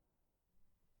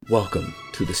Welcome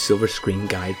to the Silver Screen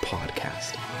Guide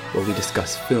podcast, where we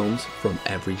discuss films from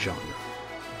every genre.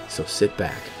 So sit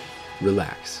back,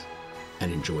 relax,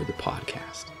 and enjoy the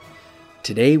podcast.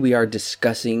 Today we are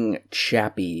discussing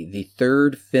Chappie, the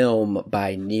third film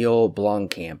by Neil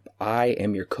Blomkamp. I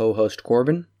am your co-host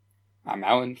Corbin. I'm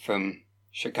Alan from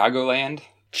Chicagoland.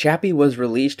 Chappie was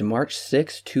released March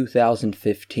 6,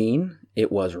 2015. It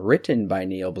was written by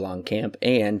Neil Blomkamp,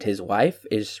 and his wife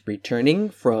is returning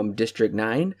from District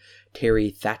 9,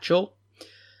 Terry Thatchell.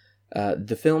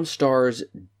 The film stars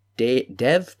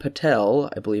Dev Patel,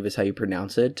 I believe is how you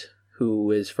pronounce it,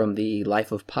 who is from the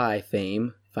Life of Pi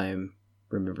fame, if I'm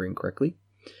remembering correctly.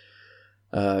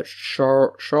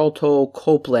 Sharlto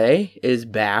Copley is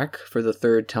back for the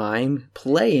third time,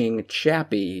 playing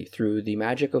Chappie through the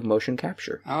magic of motion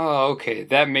capture. Oh, okay.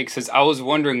 That makes sense. I was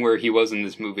wondering where he was in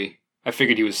this movie. I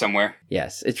figured he was somewhere.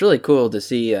 Yes, it's really cool to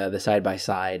see the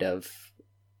side-by-side of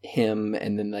him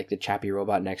and then like the Chappie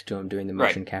robot next to him doing the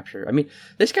motion capture. I mean,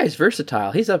 this guy's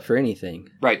versatile. He's up for anything.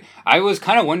 Right. I was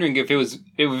kind of wondering if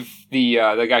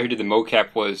the guy who did the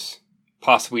mocap was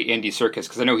possibly Andy Serkis,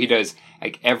 because I know he does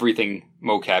like everything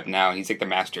mocap now, and he's like the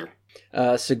master.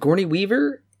 Sigourney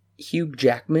Weaver, Hugh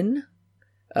Jackman.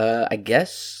 I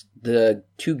guess the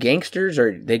two gangsters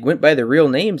they went by their real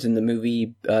names in the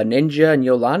movie, Ninja and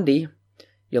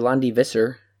Yolandi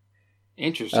Visser.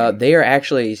 Interesting. They are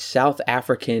actually South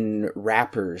African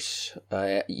rappers.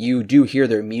 You do hear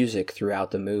their music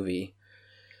throughout the movie.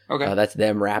 Okay. That's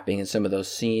them rapping in some of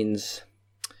those scenes.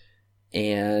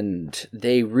 And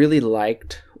they really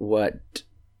liked what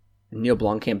Neil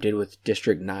Blomkamp did with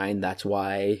District 9. That's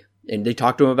why. And they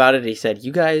talked to him about it. He said,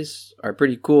 you guys are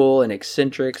pretty cool and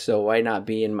eccentric, so why not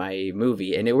be in my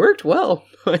movie? And it worked well.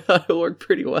 I thought it worked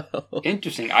pretty well.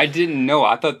 Interesting. I didn't know.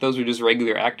 I thought those were just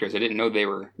regular actors. I didn't know they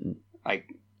were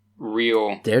like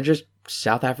real. They're just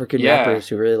South African rappers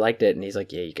who really liked it. And he's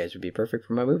like, yeah, you guys would be perfect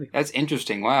for my movie. That's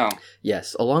interesting. Wow.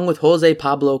 Yes. Along with Jose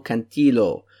Pablo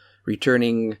Cantillo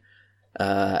returning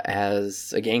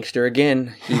as a gangster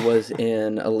again. He was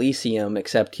in Elysium,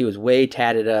 except he was way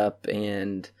tatted up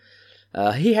and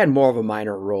he had more of a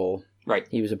minor role. Right.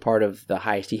 He was a part of the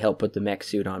heist. He helped put the mech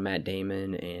suit on Matt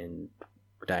Damon and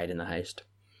died in the heist.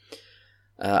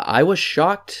 I was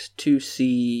shocked to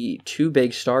see two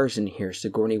big stars in here,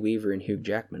 Sigourney Weaver and Hugh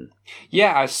Jackman.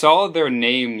 Yeah, I saw their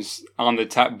names on the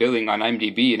top billing on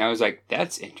IMDb, and I was like,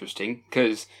 that's interesting,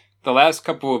 because the last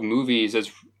couple of movies,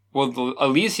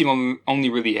 Elysium only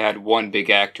really had one big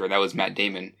actor, and that was Matt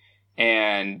Damon.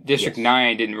 And District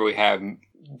 9 didn't really have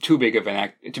too big of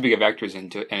actors in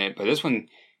it, but this one,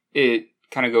 it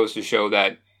kind of goes to show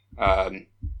that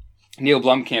Neil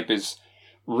Blomkamp is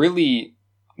really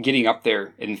getting up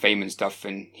there in fame and stuff,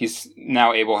 and he's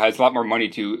now has a lot more money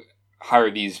to hire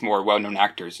these more well-known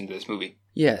actors into this movie.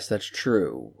 Yes, that's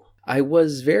true. I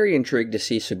was very intrigued to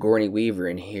see Sigourney Weaver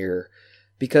in here,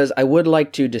 because I would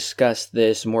like to discuss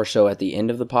this more so at the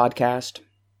end of the podcast,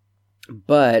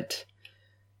 but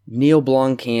Neil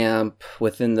Blomkamp,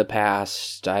 within the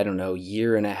past,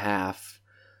 year and a half,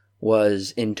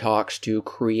 was in talks to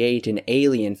create an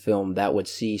Alien film that would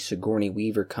see Sigourney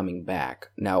Weaver coming back.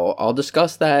 Now, I'll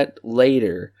discuss that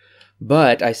later,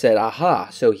 but I said,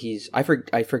 so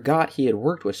I forgot he had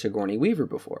worked with Sigourney Weaver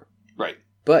before. Right.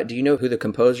 But do you know who the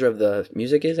composer of the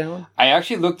music is, Alan? I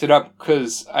actually looked it up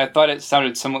because I thought it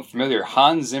sounded somewhat familiar.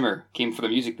 Hans Zimmer came for the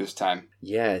music this time.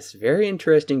 Yes, very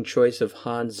interesting choice of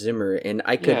Hans Zimmer, and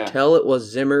I could tell it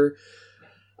was Zimmer.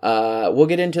 We'll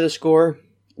get into the score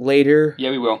later.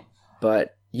 Yeah, we will.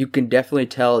 But you can definitely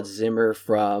tell it's Zimmer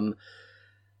from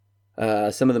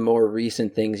some of the more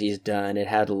recent things he's done. It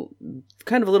had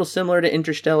kind of a little similar to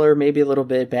Interstellar, maybe a little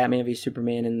bit Batman v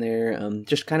Superman in there.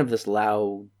 Just kind of this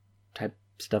loud type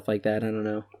stuff like that. I don't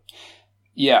know.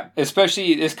 Yeah,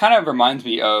 especially this kind of reminds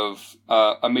me of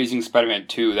Amazing Spider-Man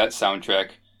 2, that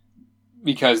soundtrack,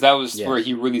 because that was where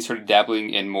he really started dabbling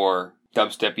in more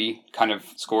dubstep-y kind of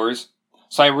scores.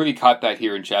 So I really caught that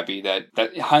here in Chappie, that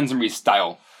Hans Zimmer's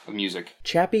style of music.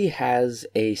 Chappie has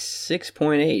a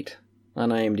 6.8 on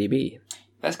IMDb.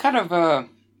 That's kind of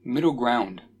middle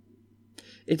ground.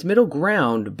 It's middle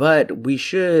ground, but we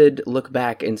should look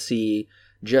back and see,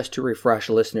 just to refresh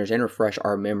listeners and refresh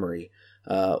our memory,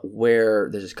 where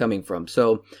this is coming from.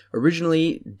 So,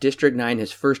 originally, District 9,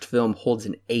 his first film, holds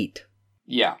an 8.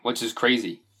 Yeah, which is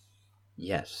crazy.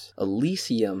 Yes.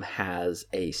 Elysium has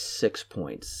a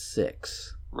 6.6.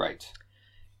 Right.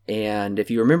 And if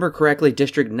you remember correctly,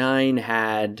 District 9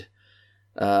 had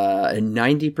a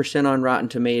 90% on Rotten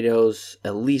Tomatoes.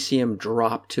 Elysium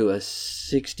dropped to a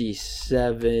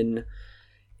 67.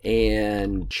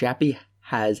 And Chappie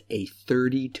has a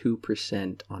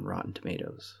 32% on Rotten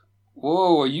Tomatoes.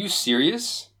 Whoa, are you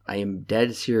serious? I am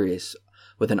dead serious.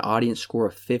 With an audience score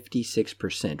of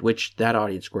 56%, which that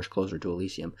audience score is closer to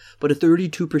Elysium. But a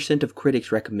 32% of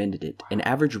critics recommended it. An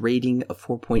average rating of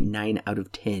 4.9 out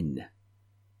of 10.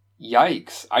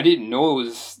 Yikes. I didn't know it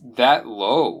was that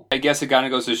low. I guess it kind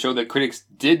of goes to show that critics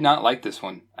did not like this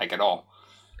one, like at all.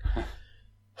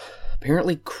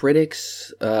 Apparently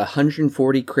critics,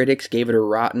 140 critics gave it a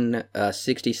rotten,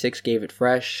 66 gave it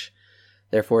fresh.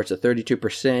 Therefore, it's a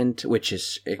 32%, which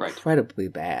is incredibly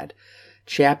bad.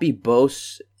 Chappie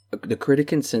boasts, the critic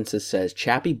consensus says,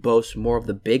 Chappie boasts more of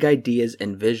the big ideas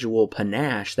and visual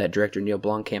panache that director Neil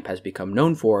Blomkamp has become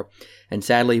known for, and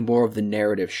sadly more of the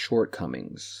narrative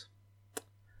shortcomings.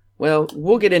 Well,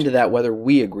 we'll get into that whether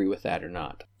we agree with that or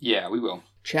not. Yeah, we will.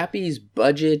 Chappie's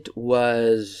budget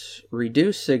was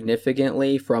reduced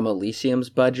significantly from Elysium's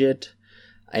budget,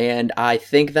 and I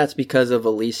think that's because of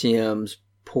Elysium's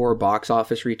poor box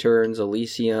office returns.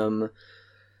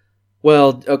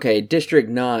 District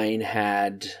 9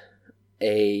 had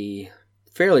a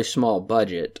fairly small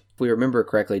budget. If we remember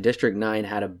correctly, District 9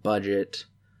 had a budget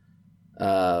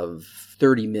of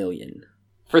 $30 million.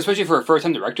 Especially for a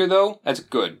first-time director, though, that's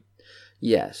good.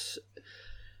 Yes.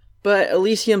 But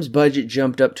Elysium's budget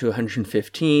jumped up to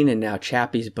 $115, and now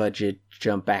Chappie's budget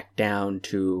jumped back down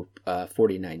to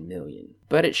 $49 million.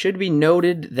 But it should be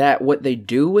noted that what they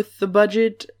do with the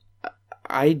budget,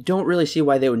 I don't really see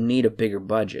why they would need a bigger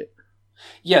budget.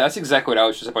 Yeah, that's exactly what I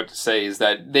was just about to say, is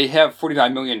that they have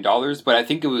 $49 million, but I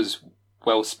think it was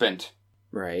well spent.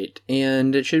 Right.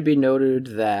 And it should be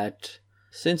noted that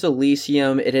since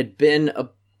Elysium, it had been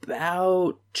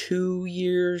about 2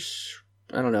 years,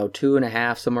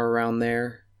 2.5, somewhere around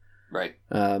there. Right.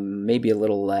 Maybe a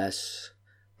little less.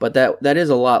 But that is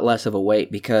a lot less of a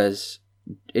wait because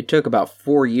it took about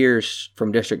 4 years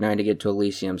from District 9 to get to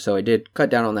Elysium, so it did cut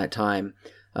down on that time.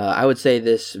 I would say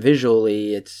this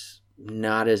visually, it's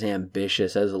not as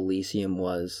ambitious as Elysium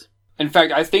was. In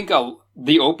fact, I think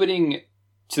the opening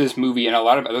to this movie and a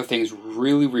lot of other things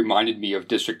really reminded me of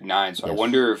District 9. So yes. I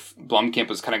wonder if Blomkamp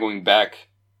was kind of going back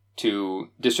to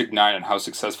District 9 and how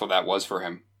successful that was for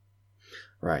him.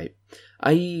 Right.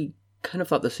 I kind of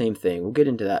thought the same thing. We'll get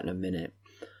into that in a minute.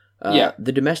 Yeah.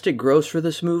 The domestic gross for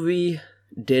this movie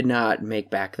did not make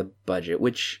back the budget,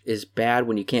 which is bad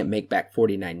when you can't make back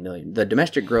 $49 million. The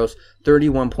domestic gross,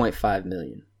 $31.5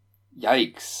 million.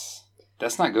 Yikes.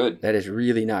 That's not good. That is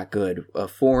really not good. A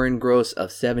foreign gross of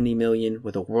 $70 million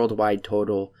with a worldwide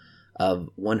total of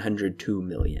 $102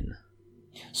 million.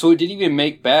 So it didn't even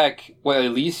make back what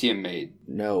Elysium made?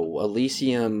 No,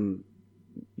 Elysium,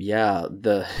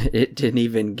 it didn't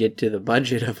even get to the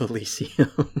budget of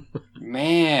Elysium.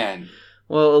 Man.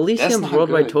 Well, Elysium's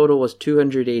worldwide total was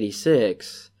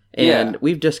 286. And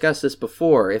we've discussed this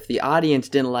before. If the audience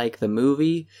didn't like the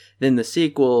movie, then the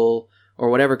sequel or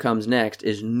whatever comes next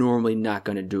is normally not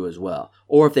going to do as well.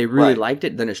 Or if they really liked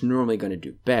it, then it's normally going to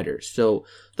do better. So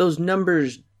those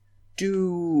numbers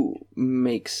do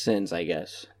make sense, I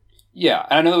guess. Yeah,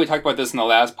 and I know that we talked about this in the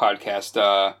last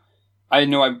podcast. I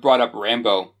know I brought up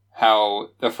Rambo, how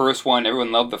the first one,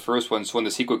 everyone loved the first one, so when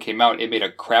the sequel came out, it made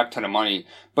a crap ton of money.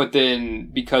 But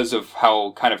then, because of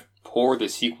how kind of poor the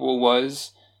sequel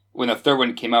was, when the third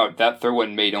one came out, that third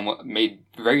one made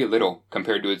very little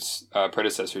compared to its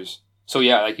predecessors. So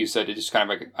yeah, like you said, it's just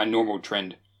kind of like a normal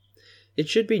trend. It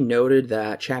should be noted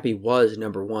that Chappie was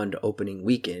number one to opening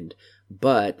weekend,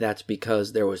 but that's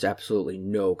because there was absolutely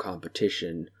no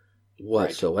competition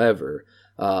whatsoever.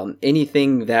 Right.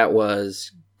 Anything that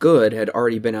was good had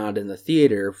already been out in the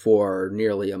theater for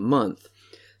nearly a month.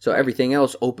 So everything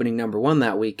else opening number one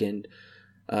that weekend,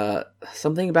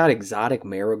 something about exotic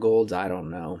marigolds, I don't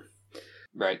know.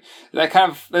 Right.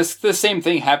 That's the same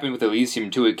thing happened with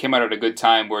Elysium too. It came out at a good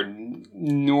time where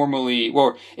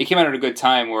it came out at a good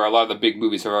time where a lot of the big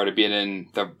movies have already been in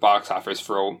the box office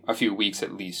for a few weeks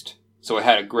at least. So it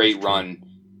had a great run.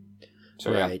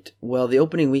 So, right. Yeah. Well, the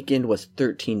opening weekend was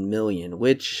 $13 million,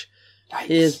 which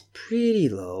is pretty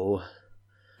low.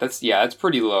 That's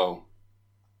pretty low.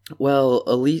 Well,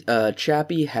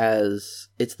 Chappie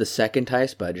it's the second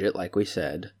highest budget, like we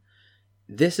said.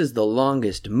 This is the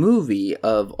longest movie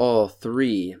of all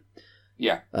three.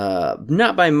 Yeah.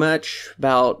 Not by much.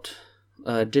 About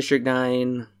District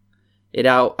 9. It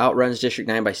outruns District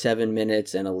 9 by 7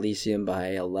 minutes and Elysium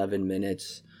by 11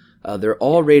 minutes. They're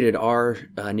all rated R.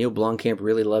 Neil Blomkamp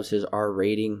really loves his R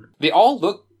rating. They all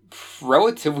look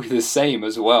relatively the same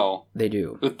as well. They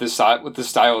do. With the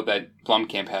style that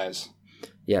Blomkamp has.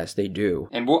 Yes, they do.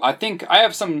 And I think I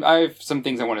have some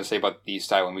things I want to say about the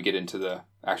style when we get into the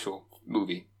actual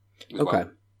movie. Okay.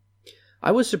 Well.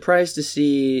 I was surprised to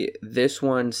see this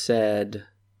one said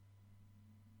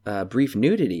brief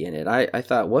nudity in it. I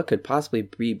thought, what could possibly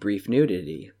be brief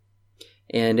nudity?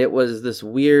 And it was this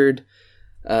weird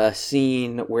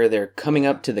scene where they're coming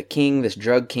up to the king, this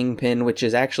drug kingpin, which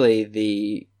is actually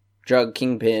the drug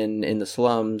kingpin in the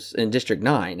slums in District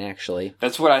 9, actually.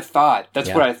 That's what I thought.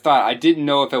 What I thought. I didn't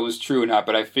know if it was true or not,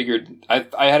 but I figured, I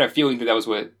had a feeling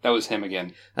that was him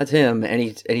again. That's him, and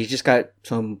he's just got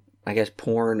some, I guess,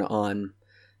 porn on.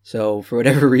 So for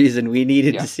whatever reason, we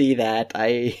needed to see that.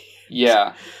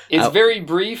 Yeah, it's very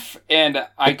brief, and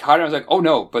I caught it. I was like, "Oh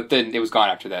no!" But then it was gone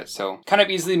after that. So kind of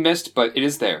easily missed, but it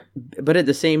is there. But at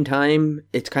the same time,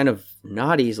 it's kind of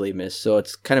not easily missed. So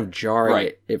it's kind of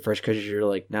jarring at first because you're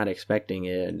like not expecting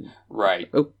it.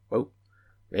 Right.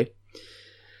 Okay.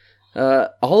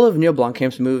 All of Neil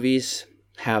Blomkamp's movies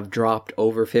have dropped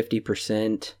over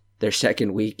 50% their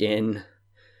second week in,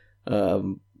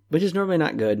 which is normally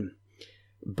not good.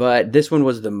 But this one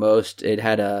was the most. It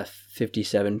had a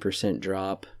 57%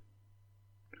 drop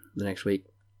the next week.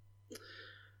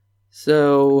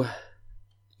 So,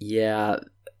 yeah,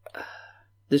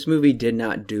 this movie did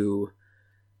not do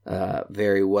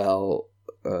very well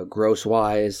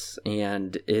gross-wise,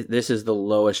 and this is the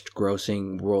lowest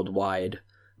grossing worldwide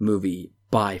movie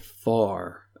by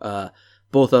far.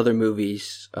 Both other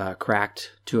movies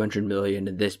cracked 200 million,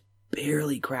 and this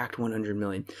barely cracked 100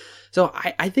 million. So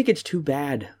I think it's too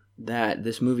bad that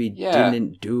this movie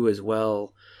didn't do as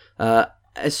well.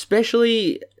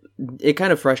 Especially, it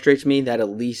kind of frustrates me that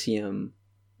Elysium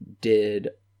did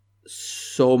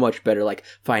so much better, like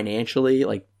financially,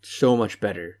 like so much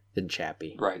better than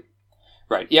Chappie. Right.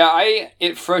 Yeah,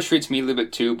 it frustrates me a little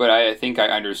bit too, but I think I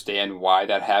understand why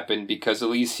that happened, because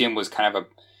Elysium was kind of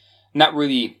not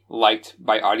really liked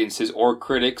by audiences or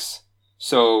critics.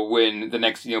 So when the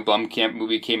next Blomkamp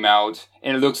movie came out,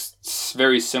 and it looks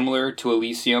very similar to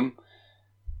Elysium,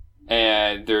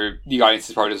 and the audience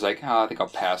is probably just like, I think I'll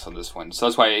pass on this one. So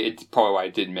that's why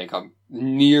it didn't make up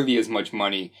nearly as much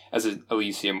money as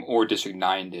Elysium or District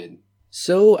 9 did.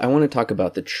 So I want to talk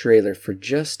about the trailer for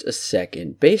just a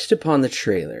second. Based upon the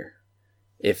trailer,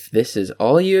 if this is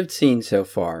all you have seen so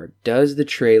far, does the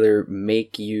trailer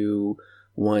make you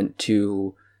want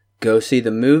to go see the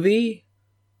movie,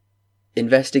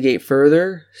 investigate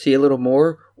further, see a little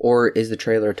more, or is the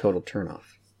trailer a total turnoff?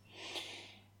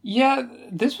 Yeah,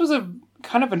 this was a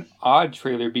kind of an odd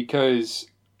trailer, because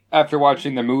after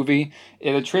watching the movie,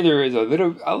 the trailer is a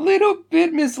little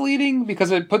bit misleading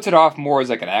because it puts it off more as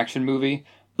like an action movie.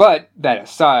 But that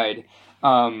aside,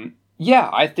 I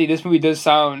think this movie does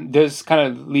kind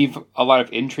of leave a lot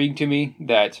of intrigue to me,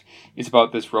 that it's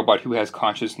about this robot who has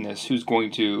consciousness, who's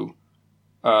going to,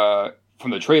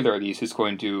 from the trailer at least, is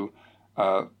going to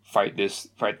fight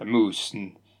the moose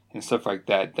and stuff like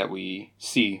that we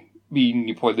see being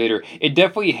deployed later. It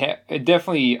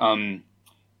definitely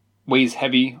weighs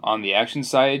heavy on the action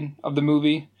side of the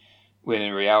movie, when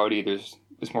in reality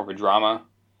it's more of a drama.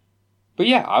 But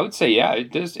yeah, I would say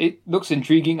it looks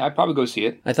intriguing. I'd probably go see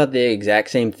it. I thought the exact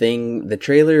same thing. The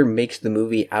trailer makes the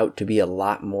movie out to be a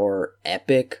lot more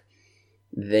epic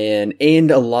and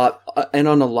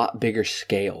on a lot bigger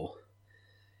scale.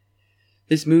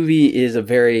 This movie is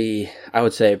I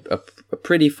would say, a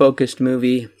pretty focused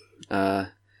movie.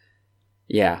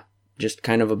 Just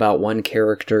kind of about one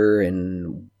character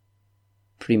and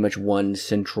pretty much one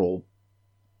central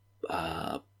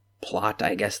plot,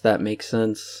 I guess that makes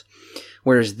sense.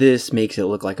 Whereas this makes it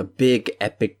look like a big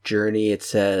epic journey. It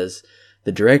says,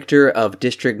 the director of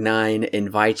District 9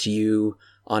 invites you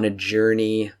on a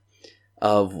journey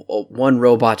of one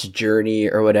robot's journey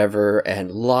or whatever,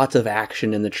 and lots of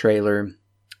action in the trailer.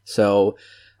 So,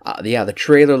 the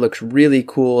trailer looks really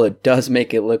cool. It does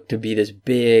make it look to be this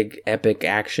big, epic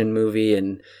action movie,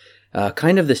 and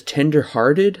kind of this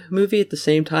tender-hearted movie at the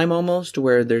same time almost,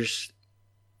 where there's,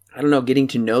 getting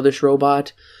to know this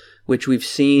robot, which we've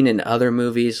seen in other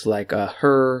movies like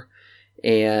Her,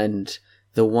 and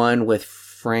the one with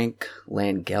Frank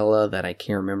Langella that I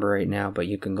can't remember right now, but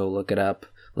you can go look it up,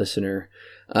 listener.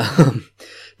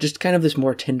 Just kind of this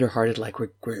more tender-hearted, like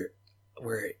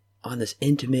we're on this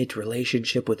intimate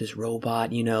relationship with this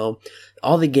robot,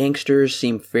 All the gangsters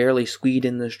seem fairly sweet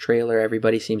in this trailer.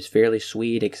 Everybody seems fairly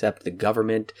sweet except the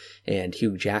government and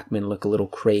Hugh Jackman look a little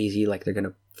crazy, like they're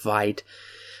gonna fight.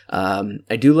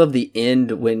 I do love the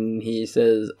end when he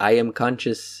says, I am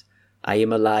conscious, I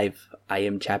am alive, I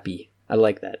am Chappie. I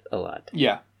like that a lot.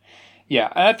 Yeah.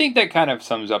 And I think that kind of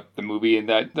sums up the movie, and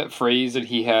that phrase that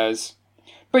he has.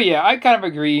 But yeah, I kind of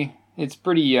agree. It's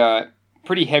pretty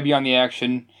heavy on the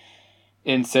action,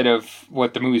 instead of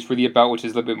what the movie's really about, which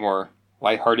is a little bit more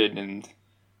lighthearted and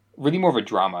really more of a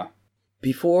drama.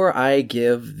 Before I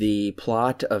give the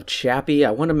plot of Chappie,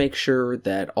 I want to make sure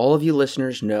that all of you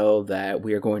listeners know that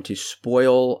we are going to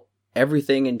spoil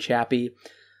everything in Chappie.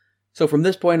 So from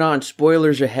this point on,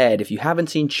 spoilers ahead. If you haven't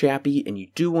seen Chappie and you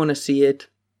do want to see it,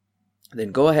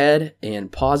 then go ahead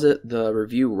and pause the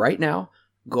review right now.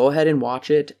 Go ahead and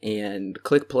watch it and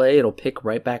click play. It'll pick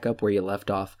right back up where you left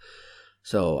off.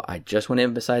 So I just want to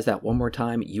emphasize that one more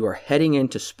time. You are heading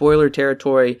into spoiler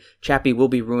territory. Chappie will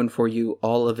be ruined for you.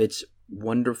 All of its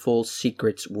wonderful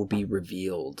secrets will be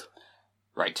revealed.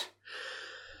 Right.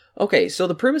 Okay, so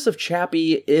the premise of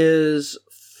Chappie is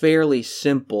fairly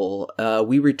simple.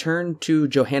 We return to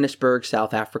Johannesburg,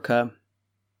 South Africa,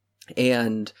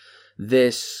 and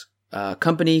this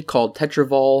company called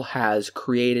Tetraval has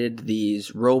created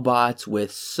these robots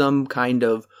with some kind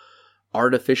of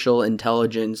artificial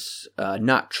intelligence,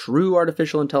 not true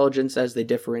artificial intelligence as they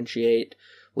differentiate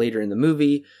later in the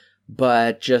movie,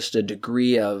 but just a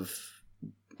degree of,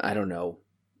 I don't know,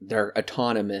 they're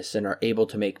autonomous and are able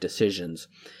to make decisions.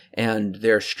 And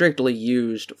they're strictly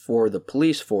used for the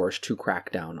police force to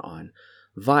crack down on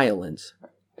violence.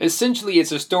 Essentially,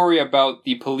 it's a story about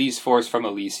the police force from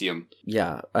Elysium.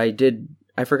 Yeah,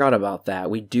 I forgot about that.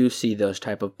 We do see those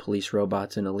type of police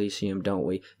robots in Elysium, don't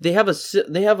we? They have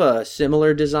a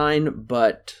similar design,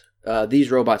 but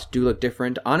these robots do look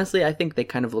different. Honestly, I think they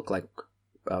kind of look like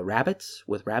rabbits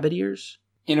with rabbit ears.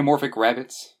 Anamorphic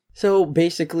rabbits. So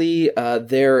basically,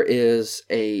 there is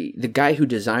the guy who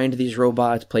designed these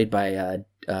robots, played by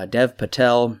Dev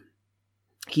Patel.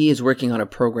 He is working on a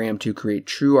program to create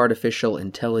true artificial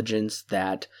intelligence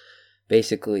that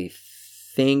basically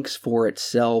thinks for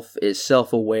itself, is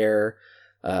self-aware,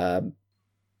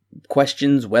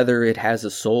 questions whether it has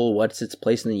a soul, what's its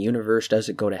place in the universe, does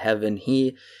it go to heaven.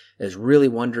 He is really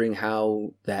wondering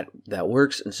how that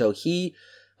works, and so he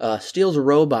steals a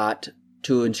robot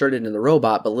to insert it in the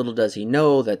robot, but little does he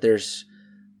know that there's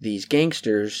these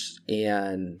gangsters,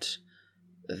 and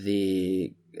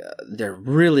they're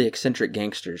really eccentric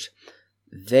gangsters.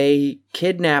 They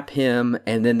kidnap him,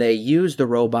 and then they use the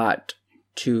robot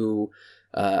to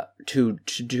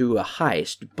do a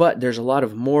heist. But there's a lot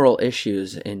of moral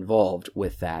issues involved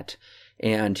with that,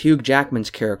 and Hugh Jackman's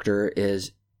character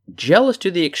is jealous to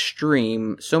the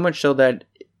extreme, so much so that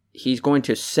he's going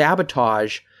to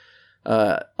sabotage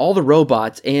all the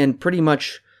robots and pretty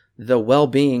much the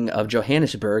well-being of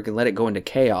Johannesburg and let it go into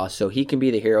chaos so he can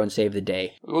be the hero and save the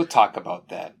day. We'll talk about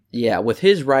that. Yeah, with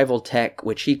his rival tech,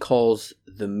 which he calls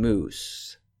the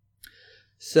Moose.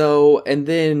 So, and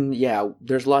then, yeah,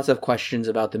 there's lots of questions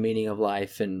about the meaning of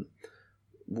life and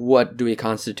what do we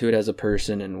constitute as a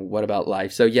person and what about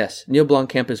life. So yes, Neil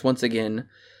Blomkamp is once again,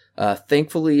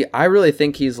 thankfully, I really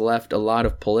think he's left a lot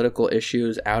of political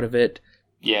issues out of it.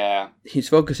 Yeah. He's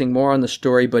focusing more on the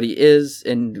story, but he is,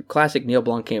 in classic Neil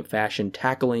Blomkamp fashion,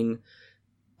 tackling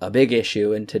a big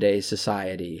issue in today's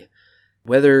society.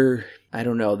 Whether, I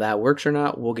don't know, that works or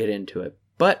not, we'll get into it.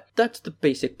 But that's the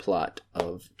basic plot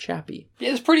of Chappie. Yeah,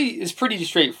 it's pretty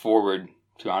straightforward,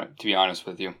 to be honest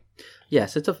with you.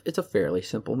 Yes, it's a fairly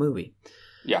simple movie.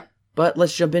 Yeah. But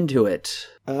let's jump into it.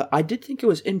 I did think it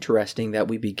was interesting that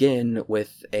we begin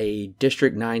with a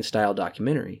District 9 style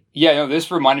documentary. Yeah, no, this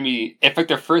reminded me. In fact,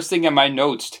 the first thing in my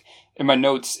notes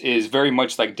is very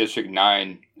much like District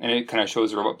 9, and it kind of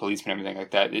shows the robot policeman and everything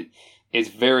like that. It's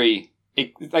very,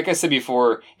 like I said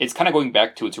before, it's kind of going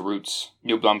back to its roots.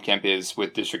 Neil Blomkamp is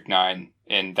with District 9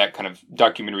 and that kind of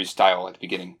documentary style at the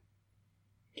beginning.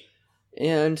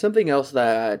 And something else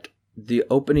that the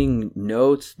opening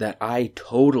notes that I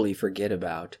totally forget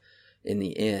about in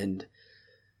the end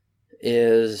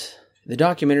is the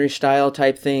documentary style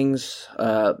type things.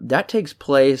 That takes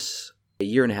place a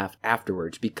year and a half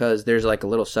afterwards because there's like a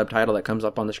little subtitle that comes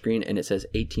up on the screen and it says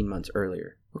 18 months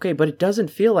earlier. Okay, but it doesn't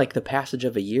feel like the passage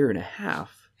of a year and a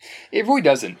half. It really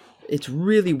doesn't. It's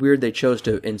really weird they chose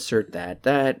to insert that.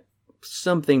 That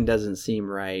something doesn't seem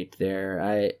right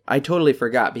there. I totally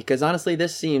forgot because honestly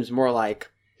this seems more like,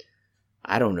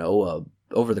 I don't know,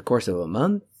 over the course of a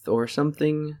month or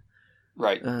something.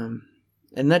 Right. And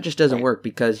that just doesn't work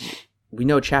because we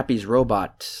know Chappie's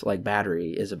robot, like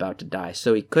battery, is about to die.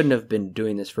 So he couldn't have been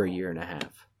doing this for a year and a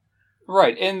half.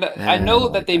 Right. And I know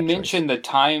that they mentioned the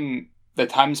time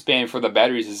span for the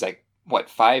batteries is like, what,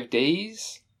 5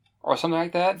 days? Or something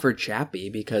like that? For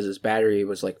Chappie, because his battery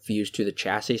was like fused to the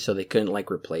chassis, so they couldn't like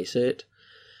replace it.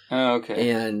 Oh, okay.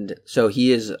 And so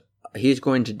he's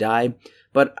going to die.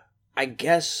 But I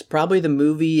guess probably the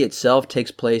movie itself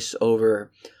takes place over,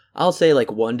 I'll say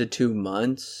like 1 to 2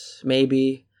 months,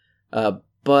 maybe.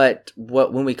 But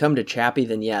when we come to Chappie,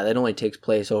 then yeah, that only takes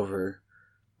place over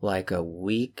like a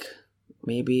week,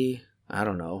 maybe. I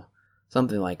don't know.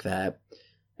 Something like that.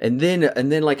 And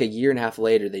then like a year and a half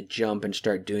later, they jump and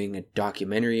start doing a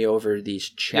documentary over these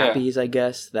chappies, I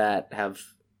guess, that have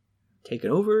taken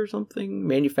over or something,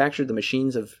 manufactured the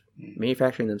machines of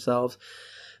manufacturing themselves.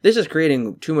 This is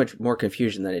creating too much more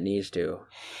confusion than it needs to.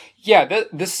 Yeah,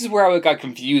 this is where I got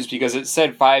confused because it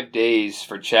said 5 days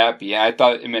for Chappie. I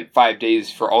thought it meant 5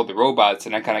 days for all the robots,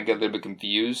 and I kind of got a little bit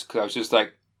confused because I was just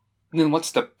like, then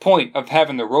what's the point of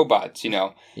having the robots,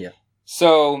 Yeah.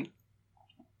 So,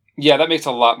 yeah, that makes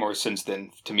a lot more sense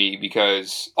then to me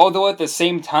because, although at the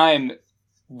same time,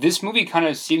 this movie kind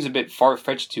of seems a bit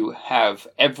far-fetched to have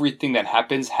everything that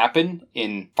happen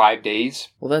in 5 days.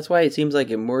 Well, that's why it seems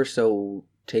like it more so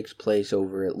takes place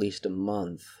over at least a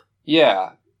month.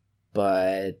 Yeah.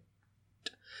 But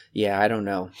yeah, I don't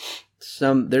know.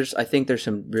 I think there's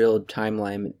some real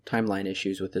timeline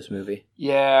issues with this movie.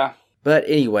 Yeah. But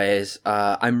anyways,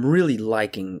 I'm really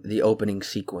liking the opening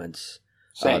sequence.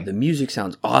 The music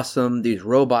sounds awesome. These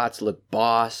robots look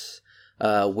boss.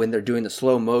 When they're doing the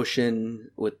slow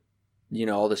motion with,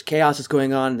 all this chaos is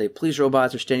going on. The police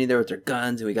robots are standing there with their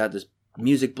guns, and we got this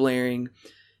music blaring,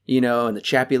 and the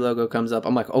Chappie logo comes up.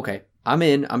 I'm like, okay, I'm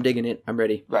in. I'm digging it. I'm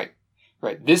ready. Right.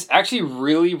 This actually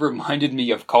really reminded me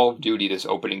of Call of Duty, this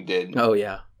opening did. Oh,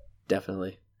 yeah.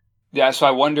 Definitely. Yeah, so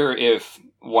I wonder if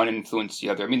one influenced the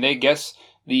other. I mean, I guess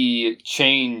the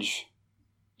change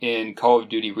in Call of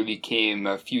Duty really came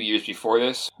a few years before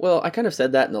this. Well, I kind of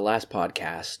said that in the last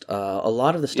podcast. A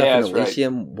lot of the stuff in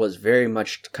Elysium was very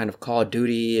much kind of Call of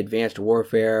Duty, Advanced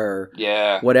Warfare, or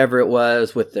whatever it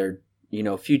was with their,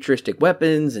 futuristic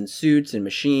weapons and suits and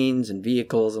machines and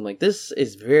vehicles. I'm like, this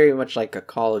is very much like a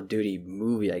Call of Duty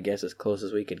movie, I guess, as close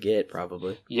as we could get,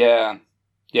 probably. Yeah.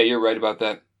 Yeah, you're right about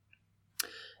that.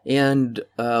 And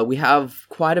we have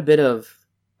quite a bit of,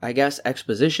 I guess,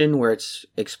 exposition where it's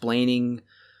explaining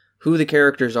who the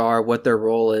characters are, what their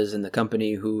role is in the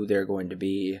company, who they're going to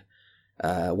be,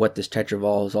 what this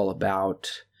Tetravol is all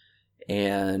about.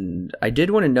 And I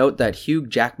did want to note that Hugh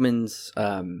Jackman's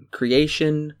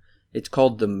creation, it's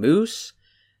called the Moose,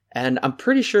 and I'm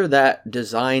pretty sure that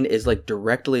design is like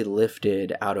directly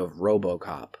lifted out of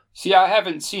RoboCop. See, I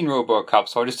haven't seen RoboCop,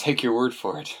 so I'll just take your word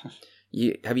for it.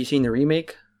 Have you seen the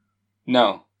remake?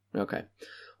 No. Okay.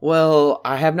 Well,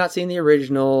 I have not seen the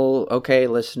original. Okay,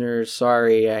 listeners,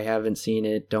 sorry, I haven't seen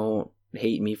it. Don't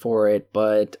hate me for it,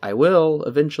 but I will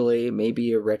eventually,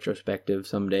 maybe a retrospective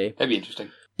someday. That'd be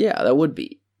interesting. Yeah, that would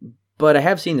be. But I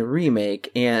have seen the remake,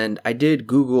 and I did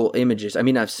Google images. I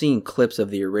mean, I've seen clips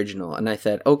of the original, and I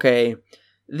thought, okay,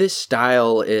 this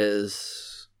style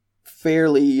is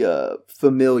fairly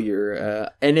familiar,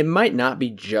 and it might not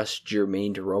be just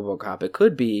germane to RoboCop. It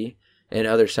could be in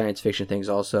other science fiction things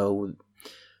also.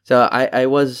 So I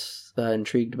was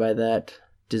intrigued by that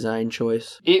design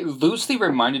choice. It loosely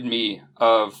reminded me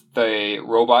of the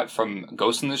robot from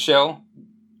Ghost in the Shell.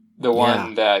 The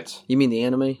one that... You mean the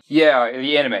anime? Yeah,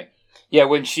 the anime. Yeah,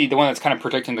 the one that's kind of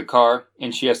protecting the car,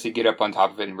 and she has to get up on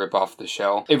top of it and rip off the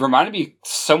shell. It reminded me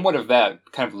somewhat of that,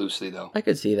 kind of loosely, though. I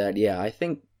could see that, yeah.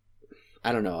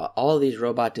 I don't know, all of these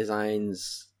robot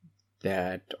designs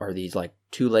that are these, like,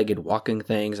 two-legged walking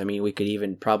things. I mean, we could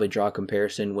even probably draw a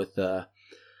comparison with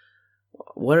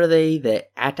what are they? The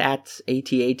AT-ATs,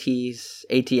 AT-ATs,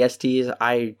 ATSTs?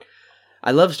 I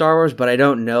love Star Wars, but I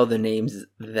don't know the names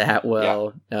that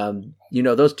well. Yeah.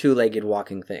 Those two-legged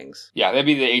walking things. Yeah, that'd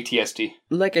be the ATST.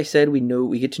 Like I said,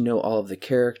 we get to know all of the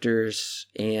characters,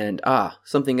 and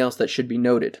something else that should be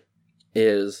noted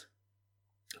is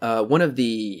one of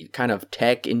the kind of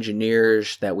tech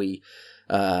engineers that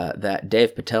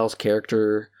Dave Patel's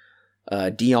character,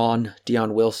 Dion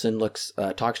Wilson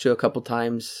talks to a couple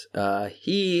times.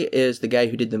 He is the guy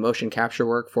who did the motion capture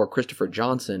work for Christopher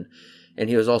Johnson. And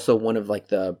he was also one of, like,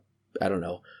 the,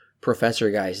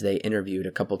 professor guys they interviewed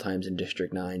a couple times in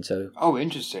District 9. So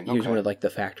interesting. He was one of, like, the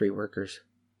factory workers.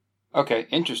 Okay,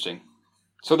 interesting.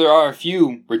 So there are a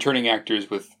few returning actors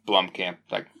with Blomkamp,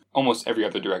 like almost every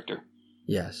other director.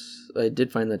 Yes, I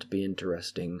did find that to be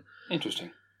interesting.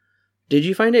 Interesting. Did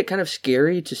you find it kind of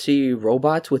scary to see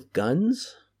robots with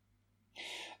guns?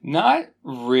 Not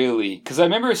really, because I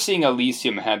remember seeing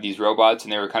Elysium had these robots,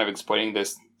 and they were kind of explaining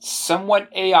this somewhat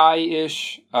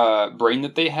AI-ish brain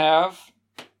that they have.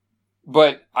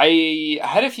 But I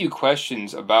had a few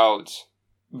questions about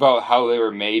how they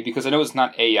were made, because I know it's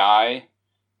not AI,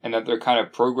 and that they're kind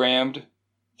of programmed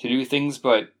to do things,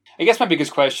 but I guess my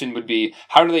biggest question would be,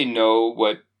 how do they know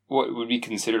what would be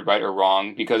considered right or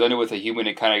wrong? Because I know with a human,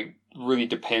 it kind of really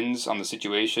depends on the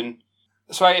situation.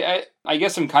 So I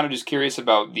guess I'm kind of just curious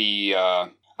about the...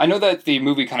 I know that the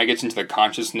movie kind of gets into the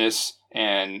consciousness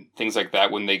and things like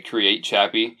that when they create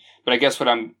Chappie, but I guess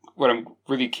what what I'm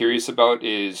really curious about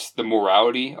is the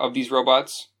morality of these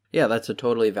robots. Yeah, that's a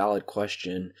totally valid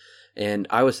question. And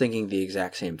I was thinking the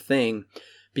exact same thing,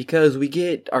 because we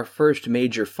get our first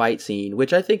major fight scene,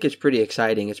 which I think is pretty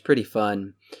exciting. It's pretty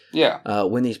fun. Yeah.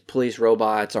 When these police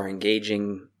robots are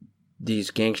engaging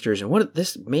these gangsters, and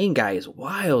this main guy is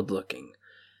wild looking.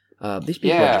 These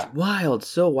people are just wild,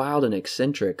 so wild and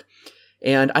eccentric.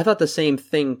 And I thought the same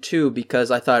thing too, because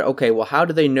I thought, okay, well, how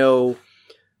do they know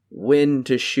when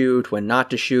to shoot, when not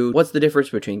to shoot? What's the difference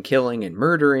between killing and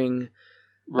murdering?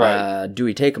 Right. Do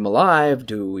we take them alive?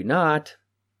 Do we not?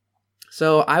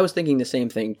 So I was thinking the same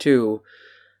thing too.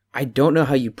 I don't know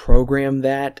how you program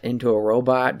that into a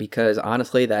robot, because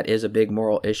honestly, that is a big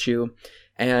moral issue.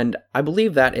 And I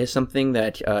believe that is something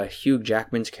that Hugh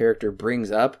Jackman's character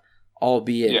brings up,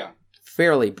 albeit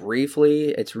fairly briefly.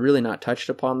 It's really not touched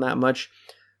upon that much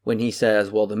when he says,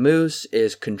 well, the moose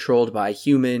is controlled by a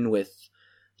human with,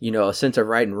 a sense of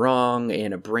right and wrong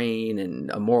and a brain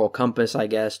and a moral compass, I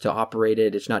guess, to operate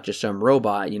it. It's not just some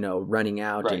robot, running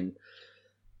out and,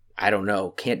 I don't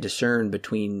know, can't discern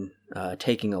between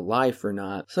taking a life or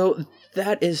not. So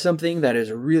that is something that is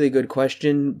a really good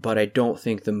question, but I don't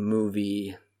think the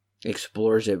movie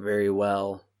explores it very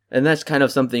well. And that's kind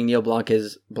of something Neil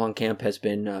Blomkamp has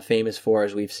been famous for,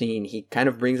 as we've seen. He kind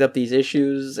of brings up these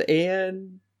issues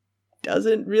and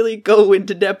doesn't really go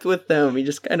into depth with them. He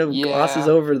just kind of glosses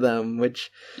over them,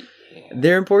 which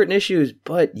they're important issues,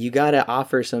 but you gotta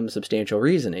offer some substantial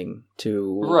reasoning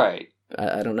to,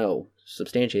 I don't know,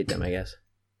 substantiate them, I guess.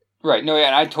 Right. No,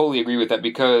 and I totally agree with that,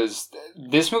 because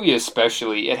this movie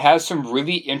especially, it has some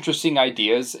really interesting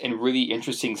ideas and really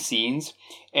interesting scenes,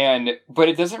 but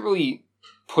it doesn't really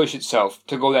push itself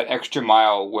to go that extra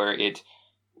mile where it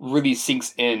really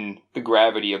sinks in the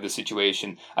gravity of the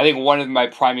situation. I think one of my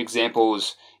prime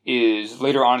examples is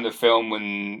later on in the film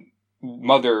when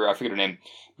Mother, I forget her name,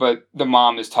 but the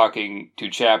mom is talking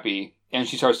to Chappie, and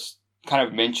she starts kind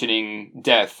of mentioning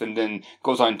death, and then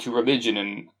goes on to religion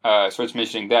and starts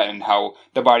mentioning that and how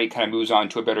the body kind of moves on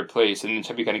to a better place, and then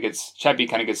Chappie kind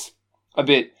of gets a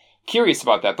bit curious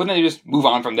about that, but then they just move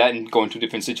on from that and go into a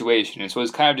different situation. And so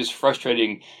it's kind of just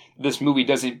frustrating. This movie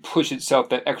doesn't push itself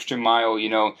that extra mile,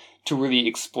 to really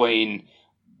explain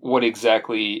what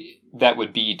exactly that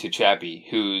would be to Chappie,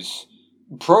 who's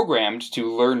programmed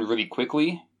to learn really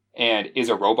quickly and is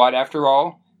a robot after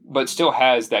all, but still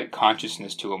has that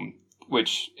consciousness to him,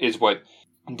 which is what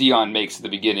Dion makes at the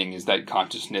beginning, is that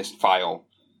consciousness file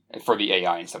for the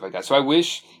AI and stuff like that. So I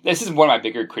wish, this is one of my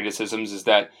bigger criticisms, is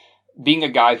that being a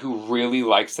guy who really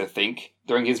likes to think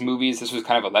during his movies, this was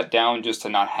kind of a letdown just to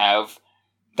not have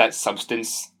that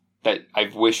substance that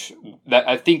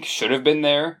I think should have been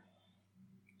there.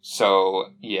 So,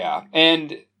 yeah.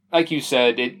 And like you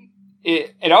said,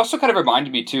 it also kind of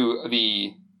reminded me too,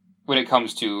 when it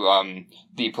comes to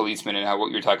the policeman and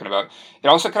what you're talking about, it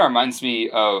also kind of reminds me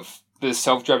of the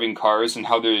self-driving cars and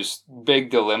how there's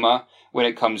big dilemma when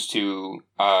it comes to,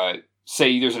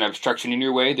 say there's an obstruction in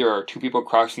your way, there are two people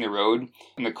crossing the road,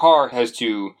 and the car has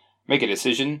to make a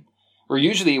decision, where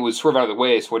usually it would swerve out of the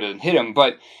way so it doesn't hit him,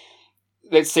 but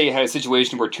let's say it had a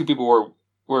situation where two people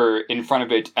were in front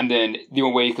of it, and then the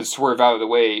only way you could swerve out of the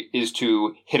way is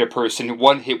to hit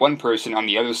one person on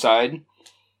the other side,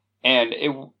 and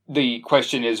the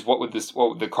question is, what would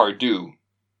the car do?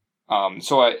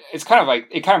 So it's kind of like,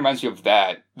 it kind of reminds me of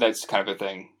that. That's kind of a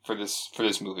thing for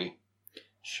this movie.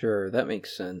 Sure, that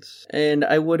makes sense. And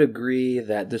I would agree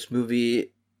that this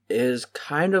movie is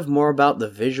kind of more about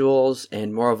the visuals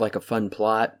and more of like a fun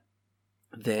plot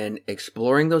than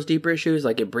exploring those deeper issues.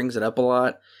 Like, it brings it up a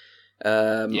lot.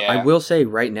 I will say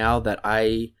right now that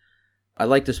I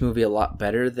like this movie a lot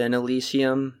better than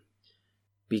Elysium,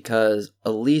 because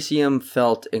Elysium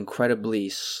felt incredibly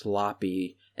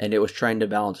sloppy and it was trying to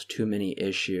balance too many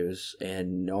issues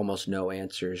and almost no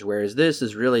answers. Whereas this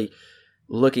is really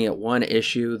looking at one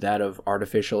issue, that of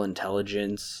artificial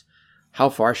intelligence. How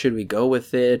far should we go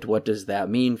with it? What does that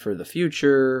mean for the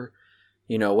future?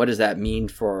 What does that mean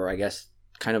for, I guess,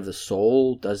 kind of the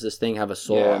soul? Does this thing have a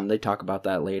soul? Yeah. And they talk about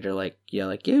that later, like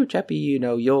you, Chappie,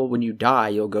 you'll, when you die,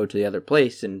 you'll go to the other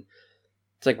place. And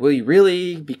it's like, will you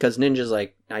really? Because Ninja's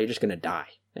like, no, you're just going to die.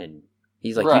 And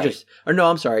he's like,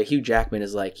 Hugh Jackman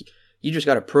is like, you just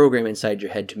got a program inside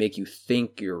your head to make you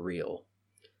think you're real.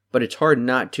 But it's hard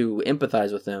not to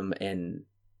empathize with him and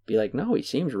be like, no, he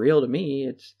seems real to me.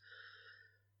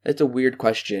 It's a weird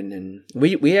question. And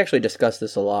we actually discussed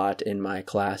this a lot in my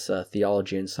class,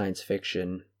 Theology and Science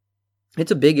Fiction.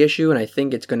 It's a big issue, and I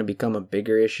think it's going to become a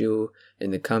bigger issue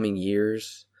in the coming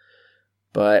years.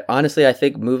 But honestly, I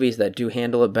think movies that do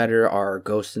handle it better are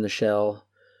Ghost in the Shell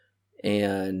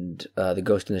and the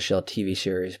Ghost in the Shell TV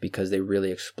series, because they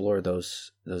really explore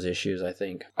those issues, I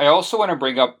think. I also want to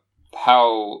bring up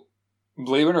how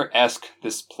Blade Runner-esque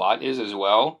this plot is as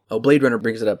well. Oh, Blade Runner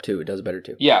brings it up too. It does better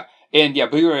too. Yeah. And yeah,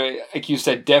 Blade Runner, like you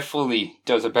said, definitely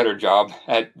does a better job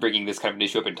at bringing this kind of an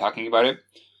issue up and talking about it.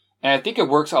 And I think it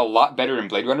works a lot better in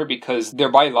Blade Runner because they're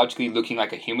biologically looking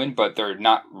like a human, but they're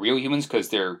not real humans because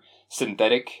they're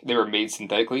synthetic. They were made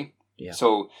synthetically. Yeah.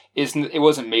 So they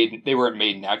weren't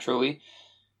made naturally.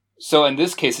 So in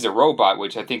this case, it's a robot,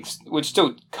 which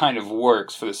still kind of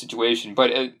works for the situation.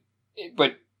 But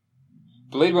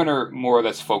Blade Runner more or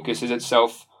less focuses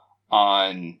itself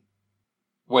on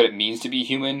what it means to be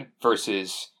human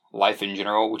versus life in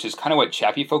general, which is kind of what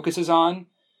Chappie focuses on.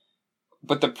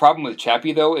 But the problem with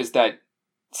Chappie, though, is that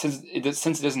since it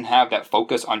doesn't have that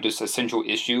focus on just a central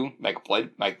issue like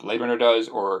Blade Runner does,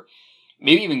 or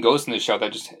maybe even Ghost in the Shell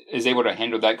that just is able to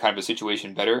handle that kind of a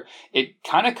situation better, it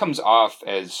kind of comes off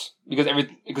as, because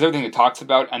everything it talks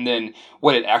about and then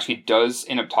what it actually does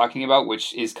end up talking about,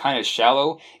 which is kind of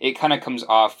shallow, it kind of comes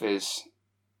off as,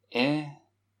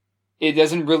 It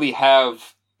doesn't really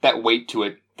have that weight to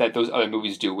it that those other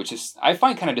movies do, which is, I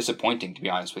find kind of disappointing, to be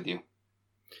honest with you.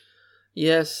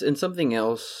 Yes, and something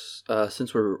else,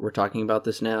 since we're talking about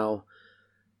this now,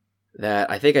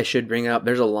 that I think I should bring up.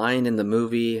 There's a line in the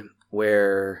movie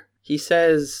where he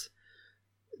says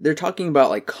they're talking about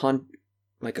like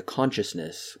a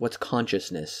consciousness. What's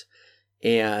consciousness?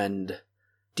 And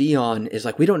Dion is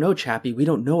like, "We don't know, Chappie. We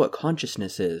don't know what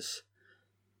consciousness is."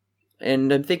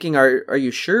 And I'm thinking, are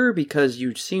you sure? Because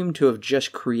you seem to have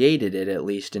just created it, at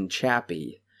least in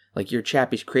Chappie. Like, you're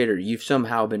Chappie's creator. You've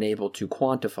somehow been able to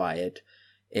quantify it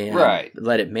and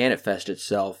let it manifest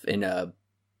itself in a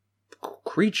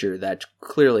creature that's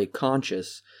clearly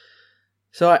conscious.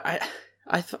 So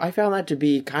I found that to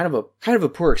be kind of a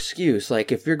poor excuse.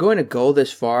 Like, if you're going to go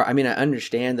this far, I mean, I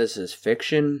understand this is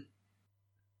fiction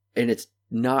and it's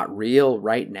not real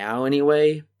right now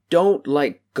anyway. Don't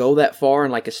like go that far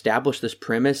and like establish this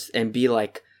premise and be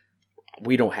like,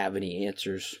 we don't have any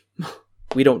answers.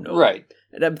 We don't know. Right.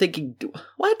 And I'm thinking,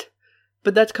 what?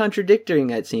 But that's contradicting,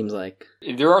 it seems like.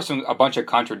 There are a bunch of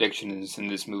contradictions in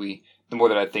this movie, the more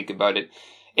that I think about it.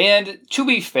 And to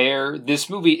be fair, this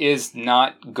movie is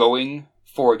not going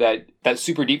for that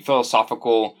super deep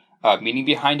philosophical meaning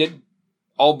behind it.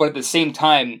 But at the same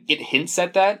time, it hints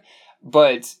at that,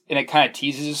 and it kind of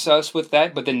teases us with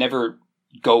that, but then never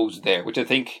goes there, which I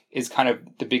think is kind of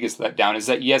the biggest letdown, is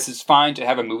that yes, it's fine to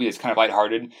have a movie that's kind of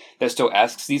lighthearted, that still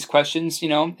asks these questions,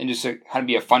 and just to kind of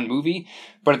be a fun movie.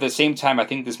 But at the same time, I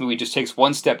think this movie just takes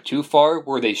one step too far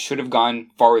where they should have gone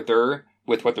farther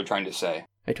with what they're trying to say.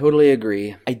 I totally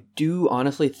agree. I do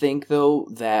honestly think, though,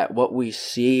 that what we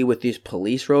see with these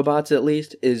police robots, at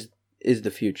least, is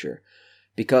the future.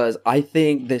 Because I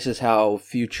think this is how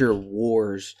future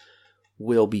wars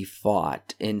will be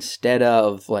fought. Instead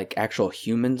of like actual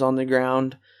humans on the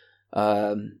ground,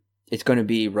 it's going to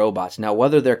be robots. Now,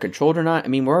 whether they're controlled or not, I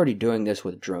mean, we're already doing this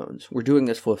with drones. We're doing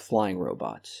this with flying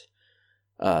robots,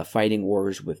 fighting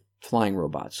wars with flying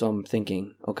robots. So I'm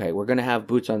thinking, okay, we're going to have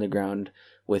boots on the ground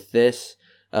with this.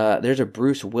 There's a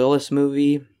Bruce Willis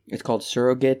movie. It's called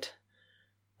Surrogate.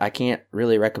 I can't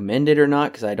really recommend it or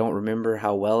not because I don't remember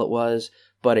how well it was,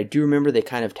 but I do remember they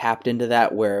kind of tapped into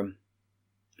that where,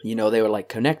 they would like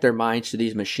connect their minds to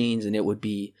these machines and it would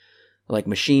be like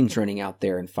machines running out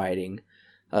there and fighting.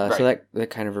 Right. So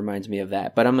that kind of reminds me of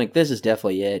that. But I'm like, this is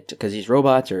definitely it, because these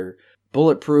robots are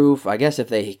bulletproof. I guess if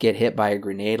they get hit by a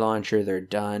grenade launcher, they're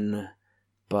done.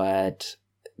 But,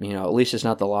 at least it's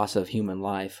not the loss of human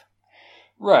life.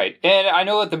 Right. And I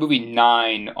know that the movie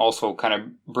 9 also kind of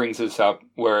brings this up,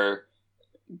 where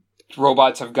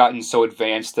robots have gotten so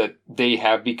advanced that they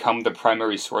have become the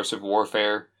primary source of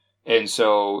warfare. And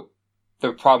so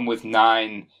the problem with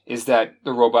 9 is that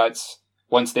the robots,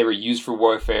 once they were used for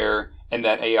warfare, and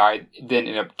that AI then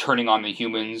ended up turning on the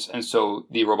humans, and so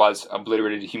the robots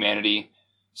obliterated humanity.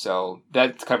 So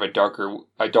that's kind of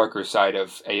a darker side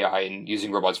of AI and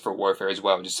using robots for warfare as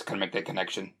well, just to kind of make that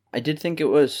connection. I did think it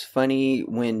was funny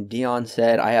when Dion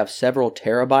said, I have several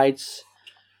terabytes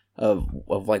of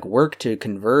like work to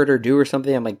convert or do or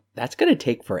something. I'm like, that's going to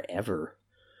take forever.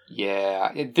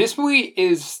 Yeah, this movie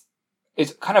is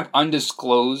kind of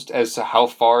undisclosed as to how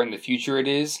far in the future it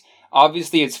is.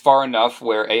 Obviously, it's far enough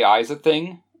where AI is a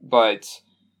thing, but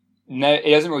it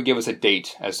doesn't really give us a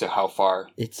date as to how far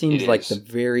it seems like the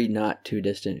very not too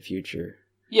distant future.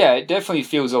 Yeah, it definitely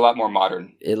feels a lot more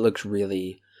modern. It looks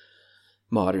really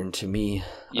modern to me.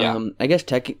 Yeah. I guess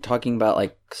talking about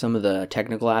like some of the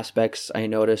technical aspects I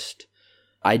noticed,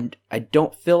 I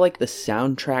don't feel like the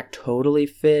soundtrack totally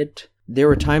fit. there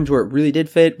were times where it really did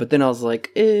fit, but then I was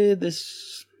like,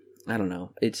 this, I don't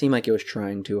know. It seemed like it was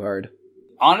trying too hard.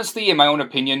 Honestly, in my own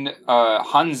opinion,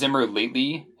 Hans Zimmer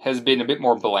lately has been a bit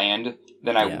more bland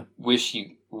than I wish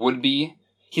he would be.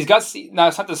 He's got, now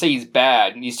it's not to say he's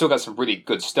bad, he's still got some really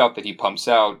good stuff that he pumps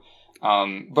out,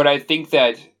 but I think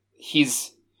that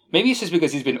maybe it's just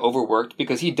because he's been overworked,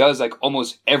 because he does like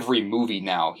almost every movie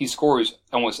now. He scores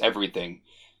almost everything,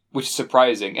 which is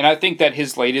surprising. And I think that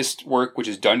his latest work, which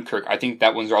is Dunkirk, I think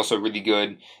that one's also really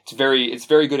good. It's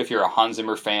very good if you're a Hans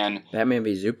Zimmer fan. Batman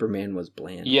v Superman was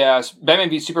bland. Yes, Batman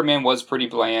v Superman was pretty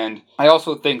bland. I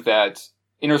also think that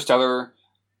Interstellar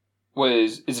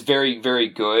is very, very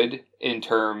good in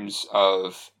terms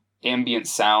of ambient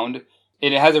sound.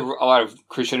 And it has a lot of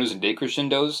crescendos and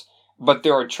decrescendos, but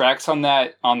there are tracks on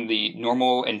the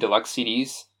normal and deluxe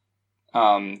CDs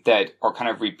that are kind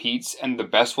of repeats, and the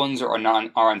best ones are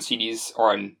on CDs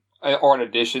or on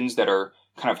editions that are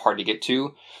kind of hard to get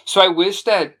to. So I wish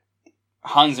that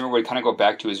Hans Zimmer would kind of go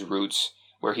back to his roots,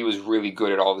 where he was really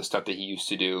good at all the stuff that he used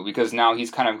to do, because now he's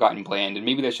kind of gotten bland, and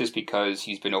maybe that's just because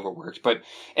he's been overworked.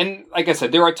 And like I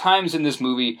said, there are times in this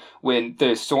movie when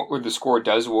the score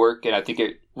does work, and I think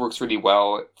it works really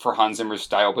well for Hans Zimmer's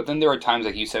style, but then there are times,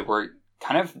 like you said, where it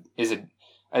kind of is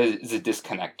a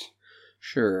disconnect.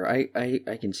 Sure,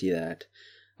 I can see that.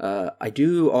 I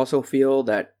do also feel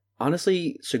that,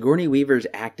 honestly, Sigourney Weaver's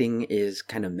acting is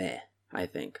kind of meh, I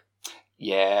think.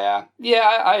 Yeah,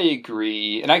 I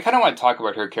agree. And I kind of want to talk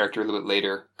about her character a little bit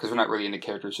later, because we're not really into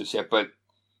characters just yet, but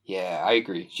yeah, I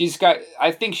agree.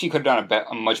 I think she could have done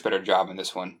a much better job in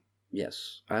this one.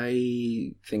 Yes,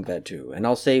 I think that too. And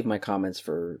I'll save my comments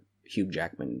for Hugh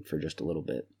Jackman for just a little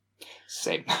bit.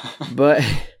 Same. But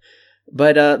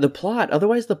the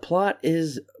plot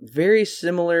is very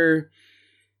similar.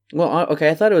 Well, okay,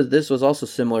 I thought this was also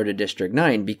similar to District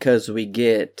 9, because we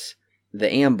get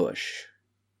the ambush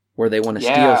where they want to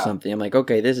steal something. I'm like,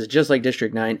 okay, this is just like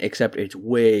District 9, except it's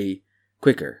way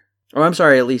quicker. Oh, I'm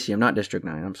sorry, Elysium, not District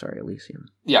 9. I'm sorry, Elysium.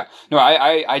 Yeah, no,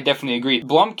 I definitely agree.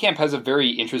 Blomkamp has a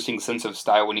very interesting sense of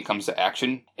style when it comes to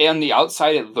action. And on the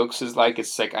outside, it looks like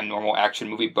it's like a normal action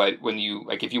movie, but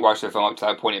if you watch the film up to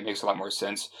that point, it makes a lot more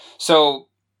sense. So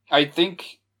I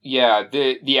think,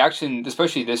 the action,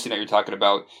 especially this scene that you're talking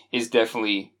about, is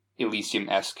definitely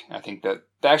Elysium-esque. I think that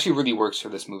actually really works for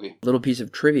this movie. Little piece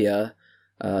of trivia.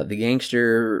 The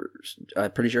gangster,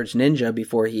 I'm pretty sure it's Ninja,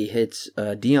 before he hits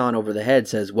Dion over the head,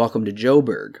 says, "Welcome to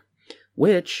Joburg,"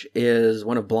 which is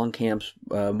one of Blomkamp's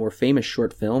more famous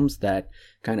short films that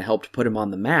kind of helped put him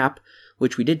on the map,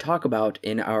 which we did talk about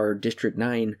in our District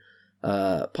 9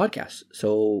 podcast.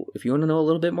 So if you want to know a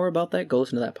little bit more about that, go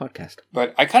listen to that podcast.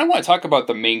 But I kind of want to talk about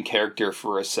the main character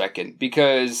for a second,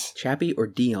 because... Chappie or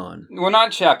Dion? Well,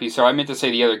 not Chappie, sorry. I meant to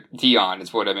say the other Dion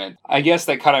is what I meant. I guess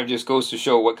that kind of just goes to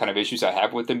show what kind of issues I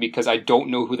have with him, because I don't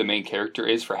know who the main character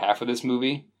is for half of this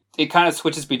movie. It kind of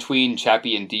switches between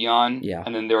Chappie and Dion,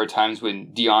 and then there are times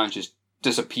when Dion just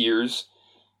disappears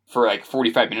for like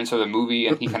 45 minutes of the movie,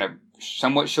 and he kind of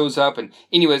somewhat shows up. And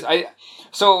anyways,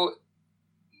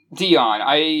 Dion,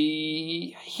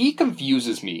 he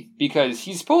confuses me, because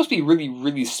he's supposed to be really,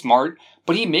 really smart,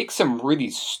 but he makes some really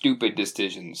stupid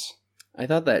decisions. I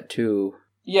thought that too.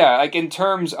 Yeah, like in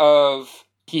terms of,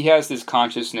 he has this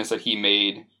consciousness that he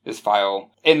made this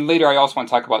file. And later I also want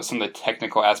to talk about some of the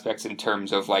technical aspects in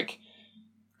terms of like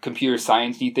computer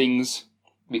science-y things,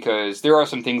 because there are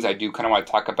some things I do kind of want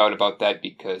to talk about that,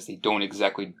 because they don't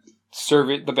exactly serve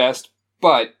it the best.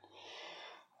 But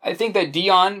I think that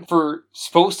Dion, for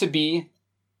supposed to be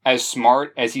as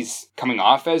smart as he's coming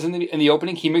off as in the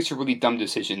opening, he makes really dumb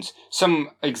decisions. Some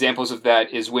examples of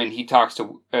that is when he talks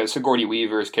to Sigourney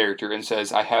Weaver's character and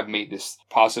says, "I have made this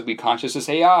possibly conscious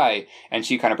AI," and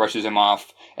she kind of brushes him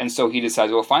off. And so he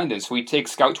decides, "Well, fine then." So he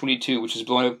takes Scout 22, which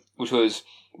was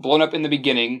blown up in the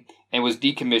beginning and was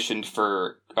decommissioned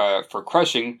for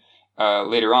crushing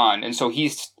later on. And so he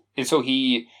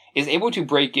is able to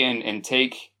break in and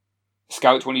take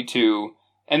Scout 22,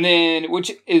 and then,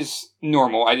 which is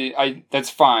normal, that's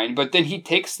fine, but then he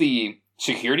takes the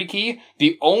security key,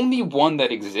 the only one that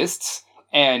exists,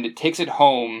 and takes it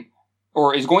home,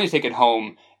 or is going to take it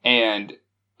home, and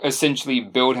essentially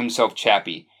build himself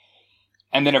Chappie.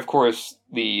 And then, of course,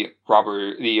 the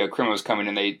criminals come in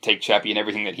and they take Chappie and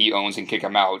everything that he owns and kick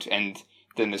him out, and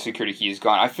then the security key is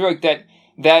gone. I feel like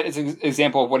that is an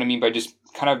example of what I mean by just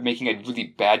kind of making a really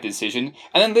bad decision.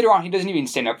 And then later on, he doesn't even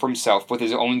stand up for himself with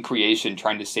his own creation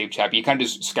trying to save Chappie. He kind of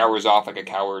just scours off like a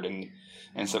coward. And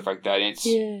and stuff like that.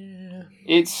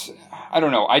 It's I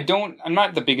don't know. I'm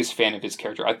not the biggest fan of his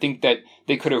character. I think that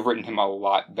they could have written him a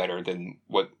lot better than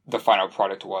what the final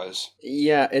product was.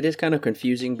 Yeah, it is kind of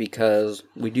confusing because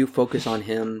we do focus on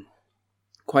him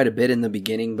quite a bit in the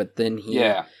beginning, but then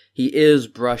he is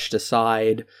brushed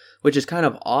aside, which is kind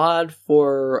of odd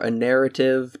for a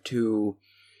narrative to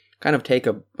kind of take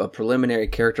a preliminary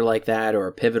character like that or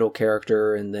a pivotal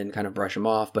character and then kind of brush him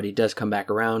off, but he does come back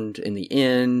around in the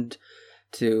end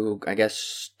to, I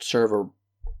guess, serve a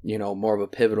more of a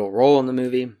pivotal role in the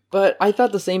movie. But I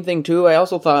thought the same thing too. I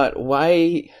also thought,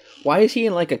 why is he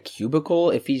in like a cubicle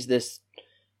if he's this,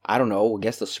 I don't know, I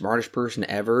guess the smartest person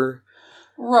ever?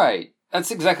 Right.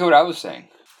 That's exactly what I was saying.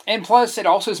 And plus, it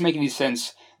also doesn't make any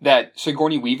sense that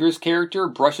Sigourney Weaver's character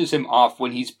brushes him off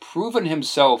when he's proven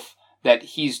himself that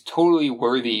he's totally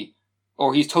worthy,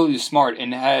 or he's totally smart,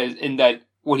 and that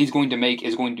what he's going to make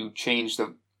is going to change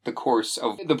the course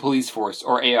of the police force,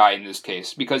 or AI in this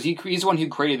case, because he's the one who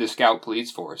created the Scout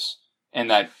police force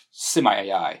and that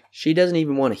semi-AI. She doesn't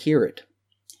even want to hear it.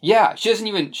 Yeah, she doesn't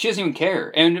even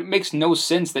care, and it makes no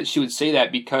sense that she would say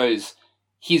that because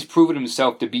he's proven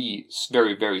himself to be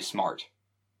very, very smart.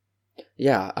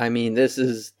 Yeah, I mean, this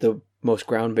is the most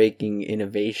groundbreaking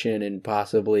innovation and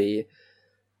possibly,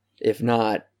 if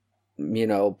not,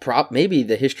 maybe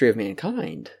the history of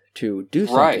mankind to do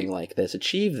something like this,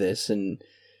 achieve this, and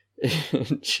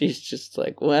she's just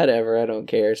like, whatever, I don't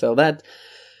care. So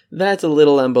that's a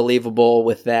little unbelievable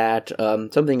with that.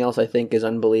 Something else I think is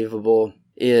unbelievable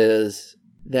is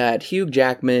that Hugh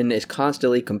Jackman is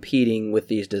constantly competing with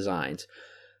these designs.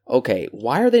 Okay,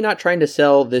 why are they not trying to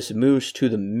sell this moose to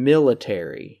the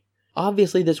military?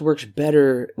 Obviously, this works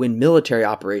better when military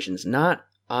operations, not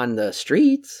on the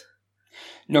streets.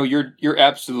 No, you're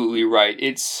absolutely right.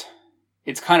 It's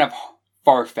kind of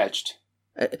far-fetched.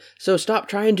 So stop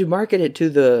trying to market it to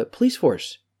the police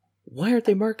force. Why aren't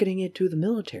they marketing it to the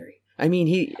military? I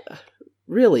mean,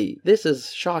 this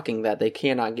is shocking that they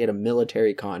cannot get a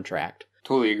military contract.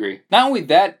 Totally agree. Not only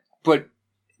that, but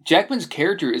Jackman's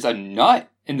character is a nut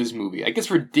in this movie. Like,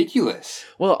 it's ridiculous.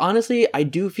 Well, honestly, I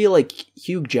do feel like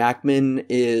Hugh Jackman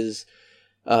is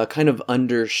kind of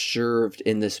underserved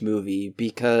in this movie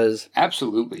because...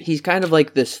 Absolutely. He's kind of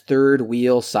like this third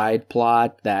wheel side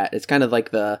plot that it's kind of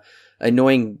like the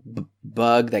annoying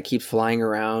bug that keeps flying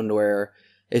around where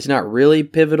it's not really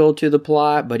pivotal to the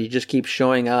plot, but he just keeps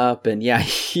showing up, and yeah,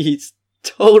 he's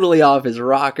totally off his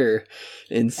rocker.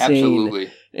 Insane.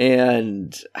 Absolutely.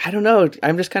 And I don't know,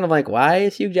 I'm just kind of like, why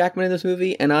is Hugh Jackman in this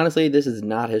movie? And honestly, this is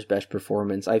not his best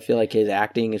performance. I feel like his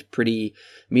acting is pretty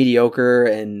mediocre,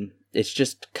 and it's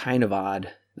just kind of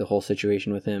odd, the whole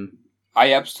situation with him.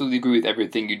 I absolutely agree with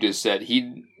everything you just said.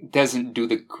 He doesn't do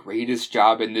the greatest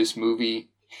job in this movie.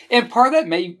 And part of that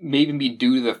may even be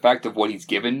due to the fact of what he's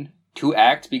given to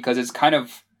act, because it's kind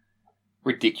of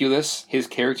ridiculous, his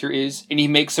character is. And he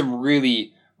makes some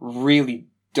really, really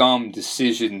dumb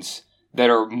decisions that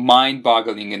are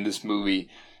mind-boggling in this movie.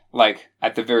 Like,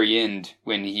 at the very end,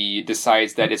 when he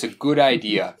decides that it's a good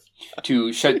idea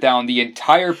to shut down the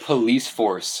entire police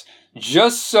force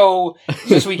just so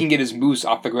he can get his moose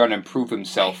off the ground and prove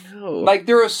himself. Like,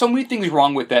 there are so many things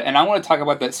wrong with that, and I want to talk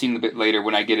about that scene a bit later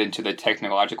when I get into the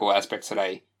technological aspects that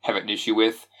I have an issue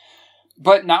with.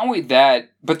 But not only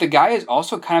that, but the guy is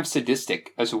also kind of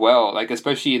sadistic as well. Like,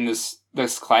 especially in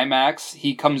this climax,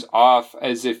 he comes off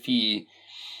as if he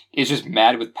is just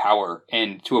mad with power,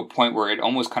 and to a point where it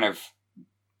almost kind of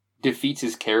defeats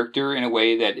his character in a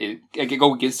way that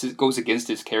it goes against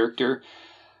his character.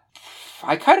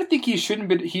 I kind of think he should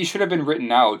have been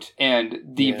written out, and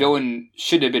the villain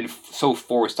should have been so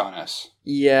forced on us.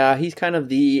 Yeah, he's kind of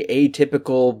the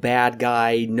atypical bad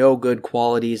guy, no good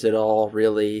qualities at all,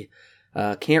 really.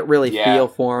 Can't really feel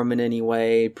for him in any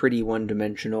way, pretty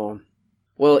one-dimensional.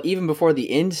 Well, even before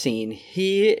the end scene,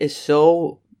 he is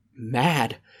so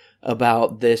mad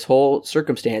about this whole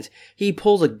circumstance. He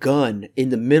pulls a gun in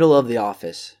the middle of the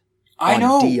office on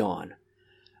Dion.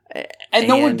 And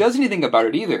no one does anything about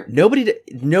it either.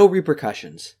 No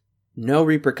repercussions. No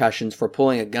repercussions for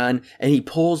pulling a gun, and he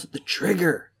pulls the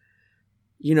trigger.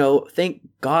 Thank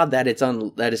God that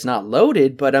it's not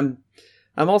loaded, but I'm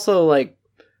also like,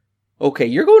 okay,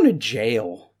 you're going to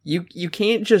jail. You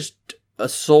can't just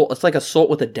assault. It's like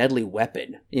assault with a deadly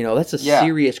weapon. That's a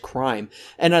serious crime.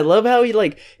 And I love how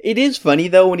it is funny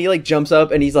though when he jumps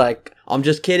up and he's like, I'm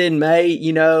just kidding, mate,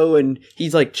 and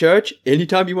he's like, church,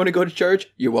 anytime you want to go to church,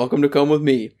 you're welcome to come with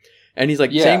me. And he's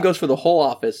like, same goes for the whole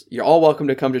office. You're all welcome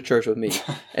to come to church with me.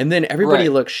 And then everybody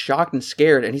looks shocked and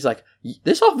scared, and he's like,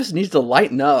 this office needs to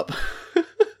lighten up.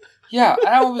 Yeah, and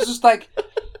I was just like,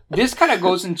 this kind of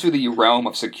goes into the realm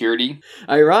of security.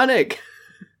 Ironic.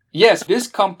 Yes, this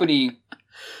company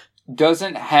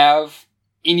doesn't have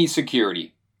any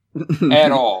security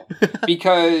at all.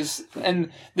 Because,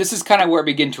 and this is kind of where I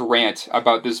begin to rant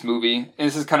about this movie. And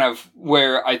this is kind of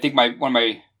where I think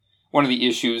one of the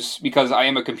issues, because I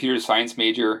am a computer science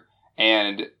major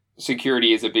and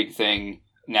security is a big thing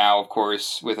now, of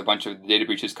course, with a bunch of data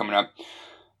breaches coming up.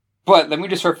 But let me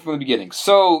just start from the beginning.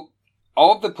 So,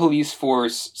 all of the police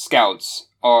force scouts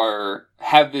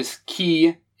have this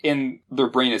key in their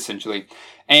brain, essentially.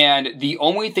 And the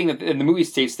only thing that, and the movie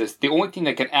states this, the only thing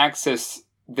that can access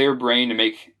their brain to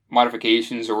make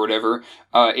modifications or whatever,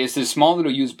 is this small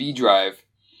little USB drive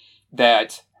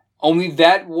that only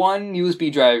that one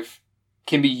USB drive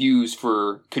can be used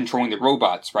for controlling the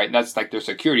robots, right? That's like their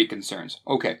security concerns.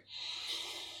 Okay.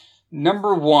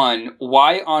 Number one,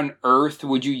 why on earth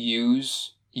would you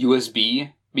use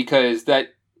USB? Because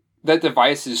that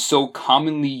device is so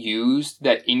commonly used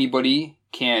that anybody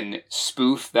can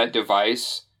spoof that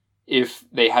device if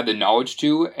they had the knowledge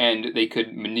to, and they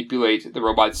could manipulate the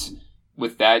robots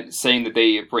with that, saying that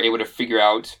they were able to figure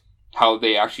out how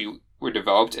they actually were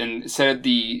developed, and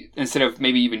instead of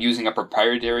maybe even using a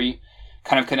proprietary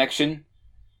kind of connection.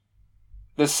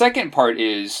 The second part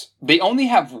is they only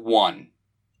have one,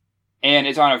 and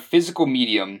it's on a physical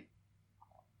medium,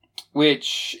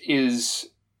 which is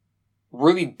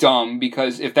really dumb,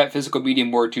 because if that physical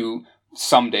medium were to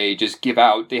someday just give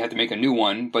out, they have to make a new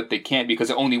one, but they can't because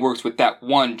it only works with that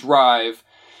one drive.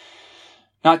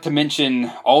 Not to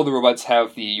mention, all the robots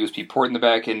have the USB port in the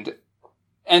back, and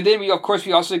then we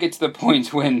also get to the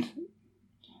point when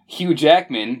Hugh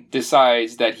Jackman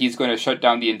decides that he's going to shut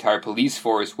down the entire police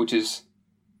force, which is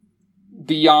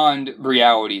beyond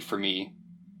reality for me.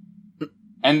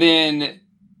 And then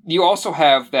you also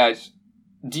have that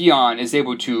Dion is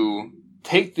able to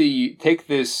take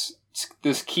this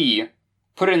key,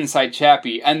 put it inside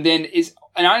Chappie, and then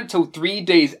not until 3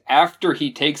 days after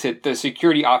he takes it, the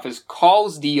security office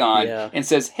calls Dion and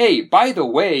says, "Hey, by the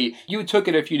way, you took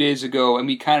it a few days ago and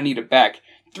we kind of need it back."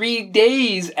 3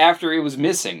 days after it was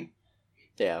missing.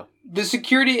 Yeah. The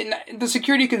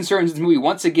security concerns in this movie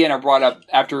once again are brought up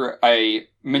after I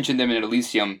mentioned them in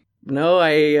Elysium. No,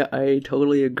 I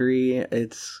totally agree.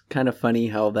 It's kind of funny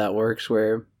how that works,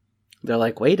 where they're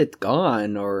like, "Wait, it's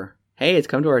gone," or "Hey, it's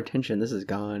come to our attention, this is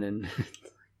gone," and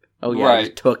oh yeah, I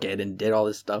just took it and did all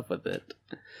this stuff with it.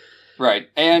 Right,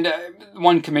 and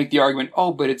one can make the argument,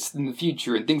 "Oh, but it's in the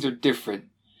future and things are different."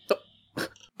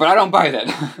 But I don't buy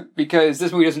that, because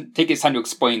this movie doesn't take its time to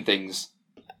explain things.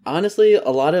 Honestly,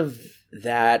 a lot of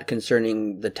that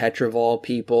concerning the Tetravol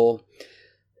people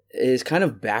is kind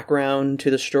of background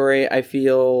to the story, I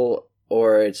feel,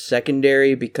 or it's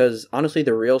secondary, because honestly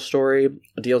the real story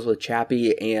deals with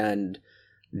Chappie and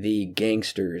the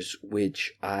gangsters,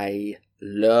 which I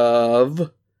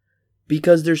love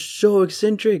because they're so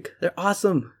eccentric. They're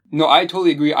awesome. No, I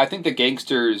totally agree. I think the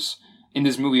gangsters in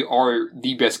this movie are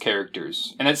the best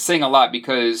characters. And that's saying a lot,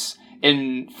 because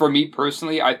for me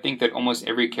personally, I think that almost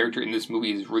every character in this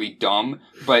movie is really dumb,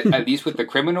 but at least with the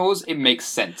criminals, it makes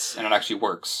sense and it actually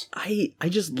works. I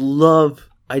love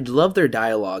their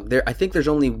dialogue. I think there's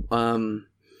only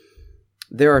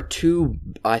there are two,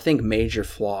 I think, major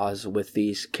flaws with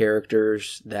these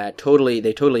characters that totally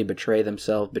betray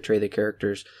themselves, betray the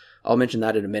characters. I'll mention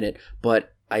that in a minute,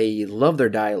 but I love their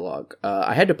dialogue.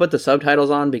 I had to put the subtitles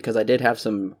on because I did have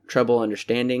some trouble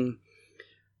understanding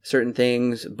certain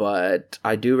things, but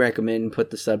I do recommend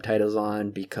put the subtitles on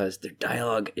because their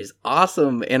dialogue is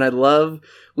awesome, and I love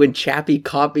when Chappie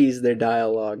copies their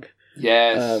dialogue.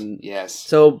 Yes, yes.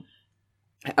 So,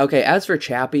 okay, as for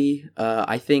Chappie,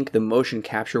 I think the motion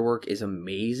capture work is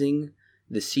amazing.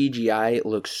 The CGI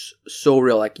looks so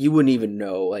real, like you wouldn't even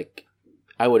know, like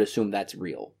I would assume that's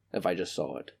real if I just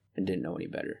saw it and didn't know any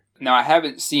better. Now, I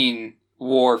haven't seen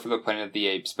War for the Planet of the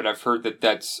Apes, but I've heard that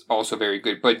that's also very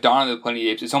good. But Dawn of the Planet of the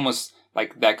Apes, it's almost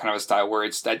like that kind of a style where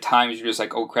it's at times you're just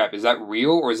like, oh crap, is that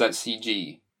real or is that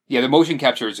CG? Yeah, the motion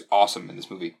capture is awesome in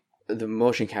this movie. The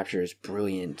motion capture is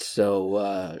brilliant.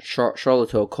 So,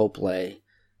 Charlotte Copley,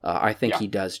 I think he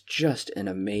does just an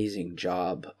amazing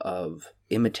job of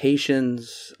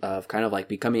imitations, of kind of like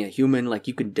becoming a human. Like,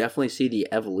 you can definitely see the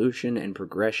evolution and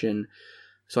progression.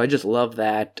 So I just love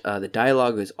that. The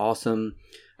dialogue is awesome.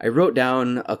 I wrote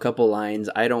down a couple lines.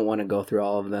 I don't want to go through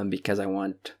all of them because I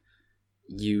want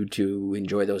you to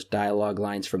enjoy those dialogue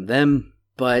lines from them.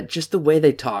 But just the way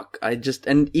they talk,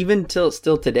 and even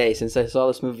still today, since I saw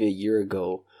this movie a year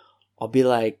ago, I'll be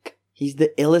like, he's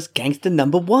the illest gangster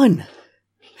number one.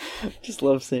 Just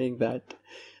love saying that.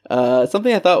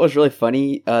 Something I thought was really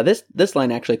funny, this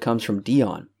line actually comes from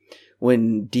Dion.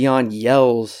 When Dion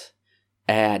yells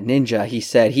Ninja, he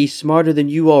said, "He's smarter than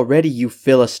you already, you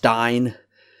Philistine.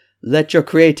 Let your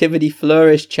creativity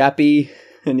flourish, chappy."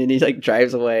 And then he like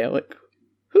drives away. I'm like,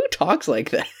 who talks like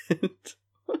that?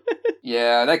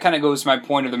 Yeah, that kind of goes to my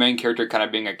point of the main character kind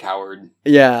of being a coward.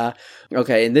 Yeah.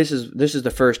 Okay, and this is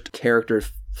the first character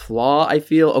flaw, I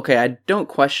feel. Okay, I don't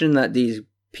question that these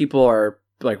people are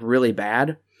like really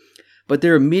bad, but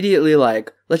they're immediately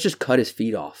like, let's just cut his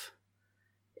feet off.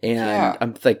 And yeah.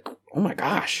 I'm like, oh my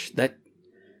gosh,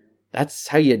 that's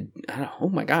how you, oh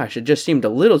my gosh, it just seemed a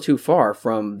little too far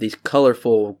from these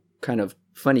colorful, kind of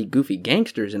funny, goofy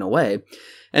gangsters in a way.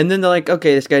 And then they're like,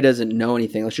 okay, this guy doesn't know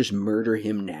anything, let's just murder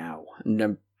him now. And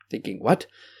I'm thinking, what?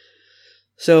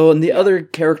 So, and the other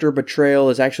character betrayal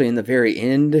is actually in the very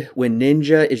end, when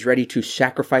Ninja is ready to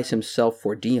sacrifice himself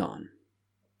for Dion.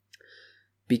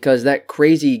 Because the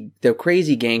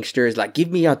crazy gangster is like,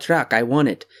 give me your truck, I want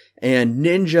it. And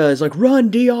Ninja is like, run,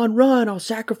 Dion, run, I'll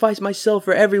sacrifice myself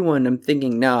for everyone. I'm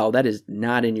thinking, no, that is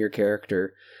not in your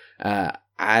character.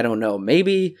 I don't know,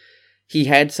 maybe he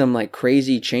had some like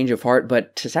crazy change of heart,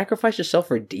 but to sacrifice yourself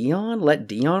for Dion, let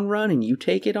Dion run and you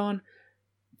take it on?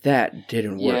 That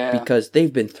didn't work because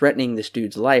they've been threatening this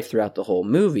dude's life throughout the whole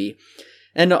movie.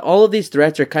 And all of these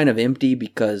threats are kind of empty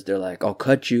because they're like, I'll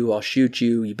cut you, I'll shoot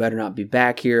you, you better not be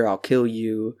back here, I'll kill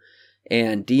you.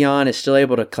 And Dion is still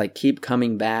able to like keep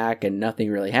coming back and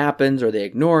nothing really happens, or they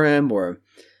ignore him, or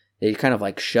they kind of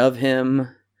like shove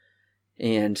him.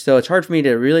 And so it's hard for me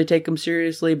to really take him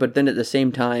seriously, but then at the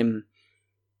same time,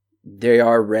 they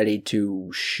are ready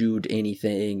to shoot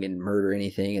anything and murder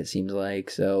anything, it seems like.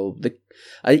 So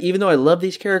even though I love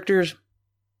these characters,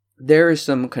 there is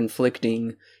some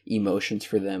conflicting emotions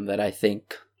for them that I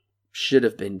think should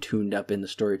have been tuned up in the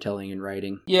storytelling and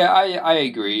writing. Yeah, I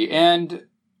agree. And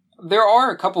there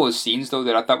are a couple of scenes, though,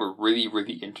 that I thought were really,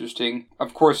 really interesting.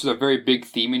 Of course, there's a very big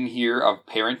theme in here of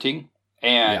parenting.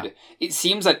 And it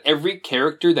seems that every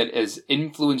character that has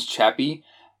influenced Chappie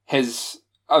has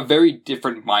a very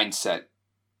different mindset.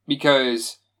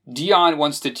 Because Dion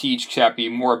wants to teach Chappie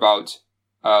more about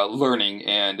learning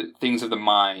and things of the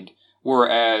mind,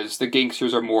 whereas the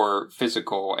gangsters are more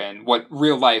physical and what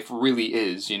real life really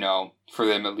is, for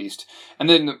them at least. And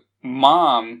then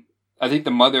Mom, I think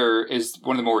the mother is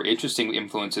one of the more interesting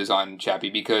influences on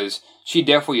Chappie because she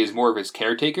definitely is more of his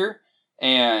caretaker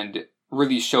and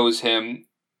really shows him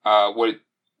what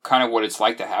it's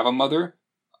like to have a mother.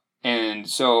 And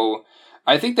so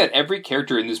I think that every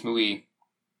character in this movie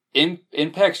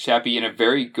impacts Chappie in a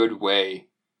very good way,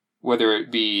 whether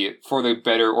it be for the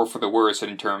better or for the worse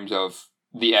in terms of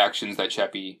the actions that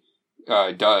Chappie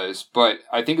does. But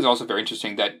I think it's also very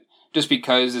interesting that just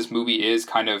because this movie is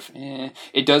kind of, I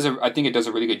think it does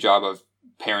a really good job of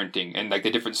parenting and like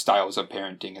the different styles of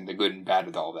parenting and the good and bad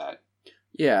of all that.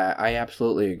 Yeah, I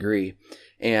absolutely agree.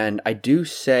 And I do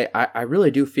say, I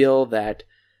really do feel that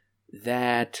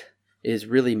is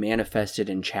really manifested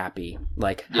in Chappie.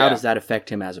 Like, how does that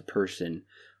affect him as a person?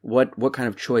 What kind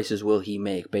of choices will he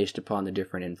make based upon the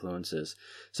different influences?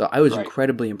 So I was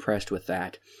incredibly impressed with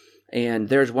that. And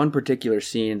there's one particular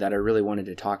scene that I really wanted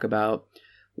to talk about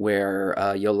where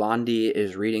Yolandi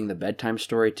is reading the bedtime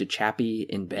story to Chappie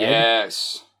in bed.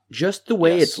 Yes. Just the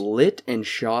way it's lit and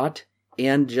shot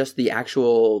and just the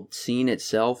actual scene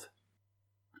itself,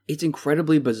 it's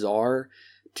incredibly bizarre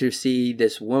to see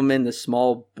this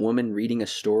small woman reading a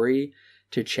story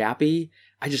to Chappie.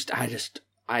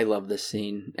 I love this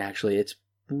scene, actually. It's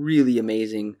really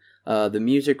amazing. The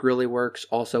music really works.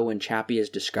 Also, when Chappie is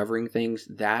discovering things,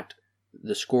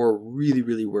 the score really,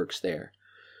 really works there.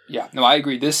 Yeah, no, I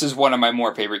agree. This is one of my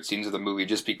more favorite scenes of the movie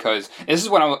just because this is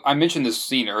when I mentioned this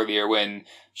scene earlier when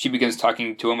she begins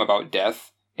talking to him about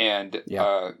death and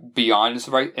beyond,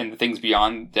 right, and the things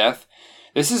beyond death.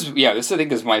 This I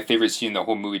think is my favorite scene in the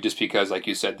whole movie just because, like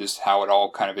you said, this how it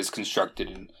all kind of is constructed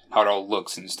and how it all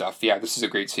looks and stuff. Yeah, this is a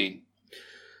great scene.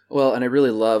 Well, and I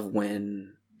really love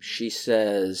when she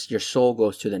says, your soul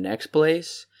goes to the next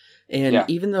place. And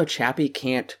even though Chappie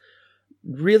can't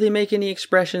really make any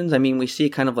expressions, I mean, we see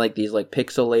kind of like these like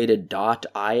pixelated dot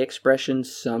eye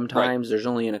expressions sometimes. There's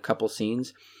only in a couple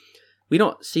scenes. We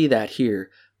don't see that here,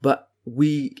 but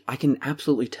I can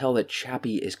absolutely tell that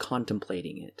Chappie is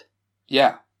contemplating it.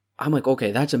 Yeah. I'm like,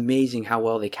 okay, that's amazing how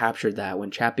well they captured that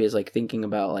when Chappie is like thinking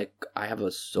about like, I have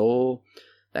a soul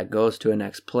that goes to a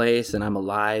next place and I'm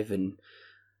alive, and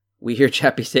we hear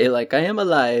Chappie say like, I am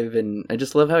alive, and I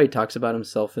just love how he talks about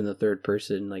himself in the third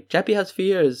person. Like, Chappie has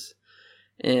fears,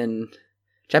 and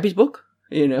Chappie's book,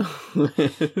 You're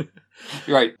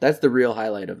right. That's the real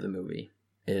highlight of the movie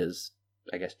is,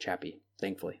 I guess, Chappie,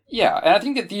 thankfully. Yeah, and I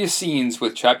think that these scenes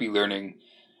with Chappie learning,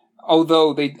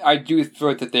 although I do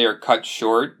feel that they are cut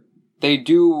short,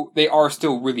 they are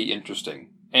still really interesting.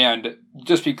 And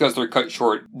just because they're cut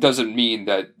short doesn't mean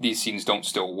that these scenes don't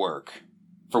still work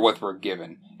for what we're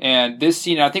given. And this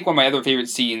scene, I think one of my other favorite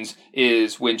scenes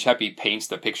is when Chappie paints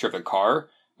the picture of the car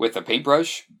with a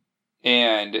paintbrush.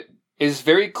 And it's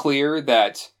very clear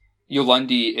that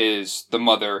Yolandi is the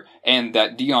mother and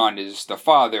that Dion is the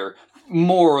father.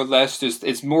 More or less,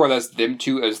 it's more or less them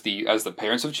two as the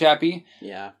parents of Chappie.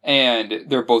 Yeah. And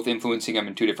they're both influencing him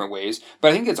in two different ways. But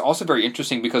I think it's also very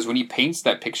interesting because when he paints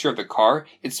that picture of the car,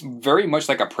 it's very much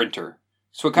like a printer.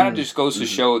 So it kind of just goes to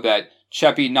show that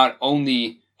Chappie not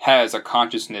only has a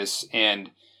consciousness and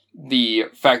the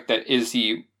fact that is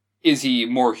he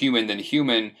more human than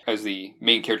human, as the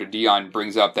main character Dion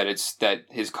brings up, that it's that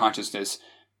his consciousness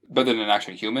rather than an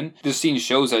actual human. This scene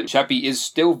shows that Chappie is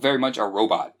still very much a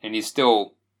robot, and he's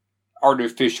still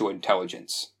artificial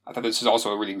intelligence. I thought this is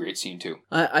also a really great scene too.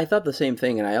 I thought the same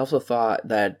thing, and I also thought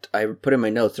that I put in my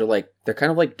notes, they're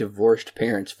kind of like divorced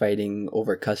parents fighting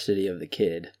over custody of the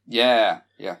kid. Yeah.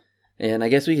 And I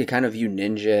guess we could kind of view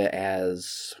Ninja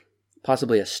as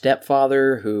possibly a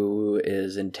stepfather who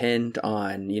is intent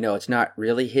on, it's not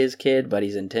really his kid, but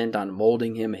he's intent on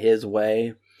molding him his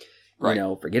way. Right.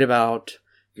 Forget about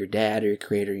your dad or your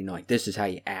creator, like this is how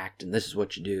you act and this is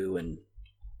what you do. And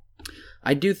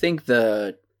I do think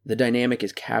the dynamic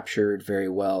is captured very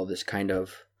well, this kind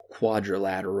of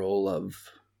quadrilateral of,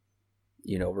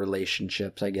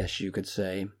 relationships, I guess you could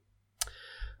say.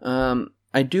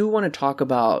 I do want to talk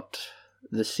about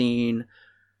the scene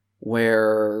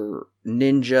where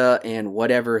Ninja and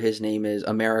whatever his name is,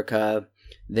 America,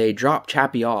 they drop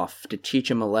Chappie off to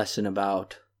teach him a lesson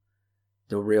about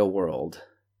the real world.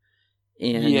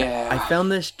 And I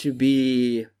found this to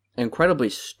be incredibly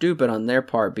stupid on their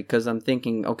part because I'm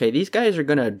thinking, okay, these guys are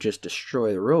going to just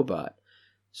destroy the robot.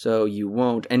 So you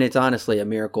won't, and it's honestly a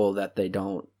miracle that they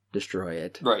don't destroy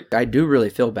it. Right. I do really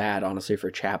feel bad, honestly, for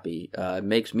Chappie. It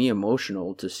makes me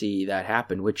emotional to see that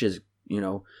happen, which is,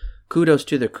 kudos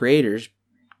to the creators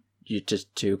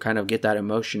just to kind of get that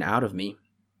emotion out of me,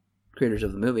 creators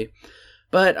of the movie.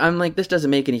 But I'm like, this doesn't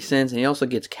make any sense. And he also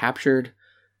gets captured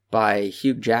by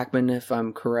Hugh Jackman, if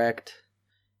I'm correct.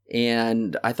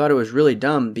 And I thought it was really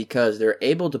dumb because they're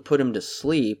able to put him to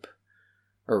sleep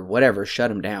or whatever,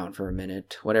 shut him down for a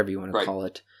minute, whatever you want to call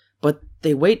it. But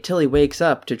they wait till he wakes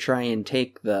up to try and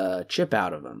take the chip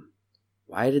out of him.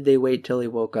 Why did they wait till he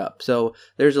woke up? So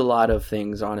there's a lot of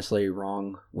things, honestly,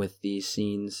 wrong with these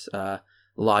scenes,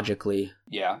 logically.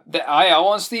 Yeah. I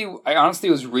honestly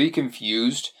was really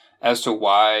confused as to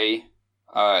why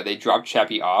they dropped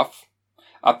Chappie off.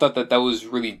 I thought that was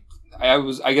really...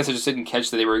 I guess I just didn't catch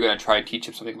that they were going to try and teach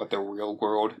him something about the real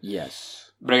world.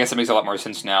 Yes. But I guess it makes a lot more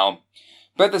sense now.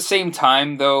 But at the same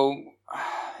time, though,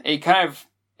 it kind of...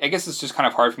 I guess it's just kind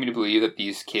of hard for me to believe that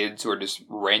these kids were just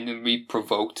randomly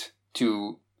provoked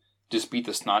to just beat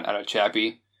the snot out of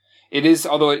Chappie. It is,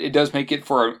 although it does make it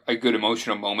for a good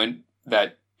emotional moment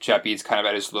that Chappie is kind of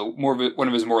at his one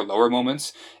of his more lower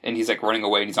moments, and he's like running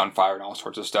away and he's on fire and all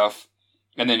sorts of stuff.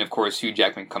 And then, of course, Hugh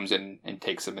Jackman comes in and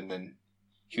takes him, and then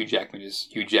Hugh Jackman is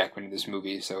Hugh Jackman in this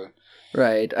movie. So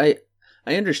right, I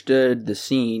understood the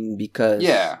scene because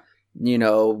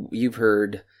you've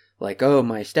heard. Like, oh,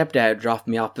 my stepdad dropped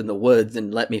me off in the woods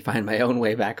and let me find my own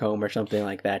way back home or something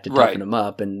like that to toughen him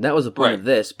up. And that was the point of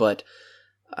this. But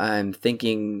I'm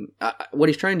thinking what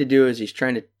he's trying to do is he's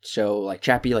trying to show, like,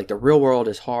 Chappie, like, the real world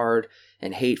is hard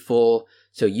and hateful,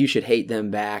 so you should hate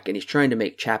them back. And he's trying to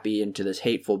make Chappie into this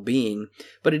hateful being.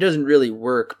 But it doesn't really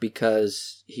work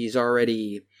because he's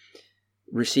already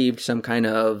received some kind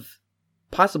of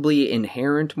possibly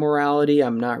inherent morality.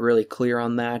 I'm not really clear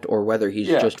on that, or whether he's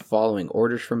just following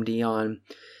orders from Dion,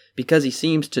 because he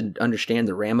seems to understand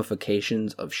the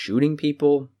ramifications of shooting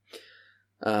people,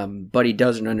 but he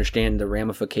doesn't understand the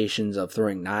ramifications of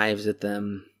throwing knives at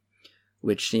them,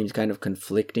 which seems kind of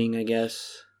conflicting, I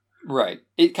guess. Right.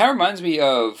 It kind of reminds me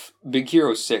of Big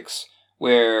Hero 6,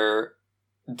 where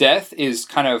death is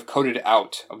kind of coded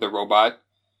out of the robot.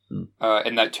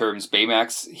 In that terms,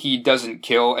 Baymax, he doesn't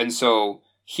kill, and so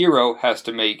Hero has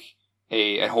to make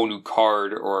a whole new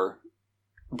card or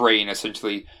brain,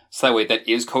 essentially, so that way that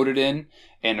is coded in,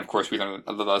 and of course we learn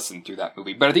a lesson through that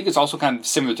movie. But I think it's also kind of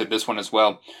similar to this one as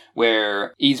well,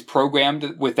 where he's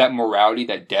programmed with that morality,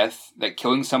 that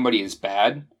killing somebody is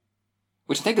bad,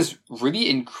 which I think is really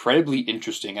incredibly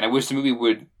interesting, and I wish the movie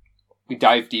would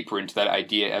dive deeper into that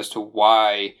idea as to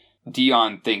why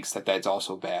Dion thinks that that's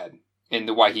also bad. And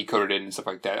why he coded it and stuff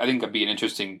like that. I think that'd be an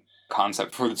interesting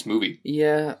concept for this movie.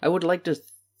 Yeah, I would like to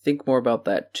think more about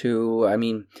that too. I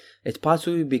mean, it's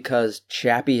possibly because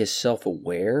Chappie is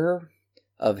self-aware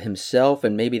of himself,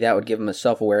 and maybe that would give him a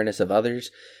self-awareness of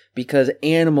others. because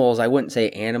animals, I wouldn't say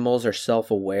animals are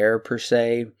self-aware per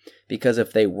se, because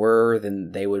if they were,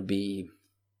 then they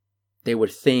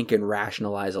would think and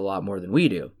rationalize a lot more than we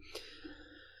do.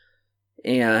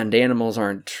 And animals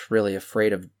aren't really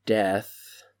afraid of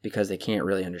death because they can't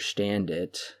really understand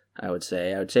it, I would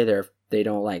say. I would say they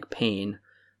don't like pain,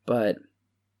 but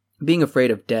being afraid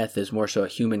of death is more so a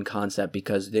human concept,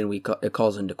 because then it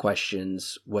calls into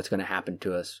questions what's going to happen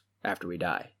to us after we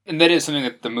die. And that is something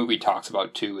that the movie talks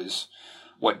about too, is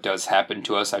what does happen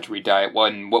to us after we die.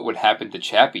 What would happen to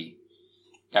Chappie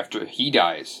after he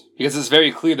dies? Because it's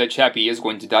very clear that Chappie is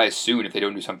going to die soon if they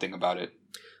don't do something about it.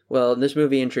 Well, this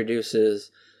movie introduces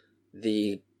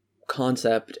the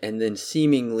concept and then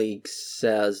seemingly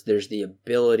says there's the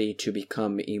ability to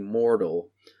become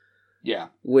immortal. Yeah.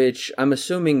 Which I'm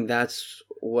assuming that's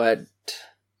what,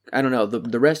 I don't know,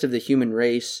 the rest of the human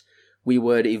race, we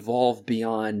would evolve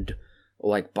beyond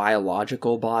like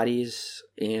biological bodies,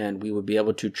 and we would be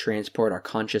able to transport our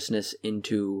consciousness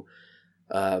into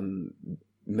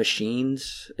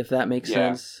machines, if that makes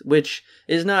sense, which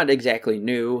is not exactly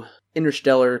new.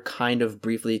 Interstellar kind of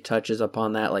briefly touches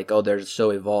upon that, like, oh, they're so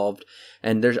evolved,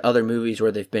 and there's other movies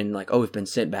where they've been like, oh, we've been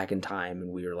sent back in time,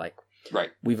 and we were like, right,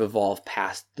 we've evolved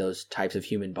past those types of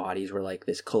human bodies. We're like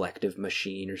this collective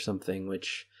machine or something,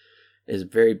 which is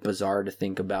very bizarre to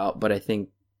think about, but I think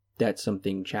that's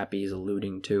something Chappie is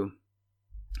alluding to.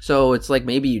 So it's like,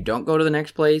 maybe you don't go to the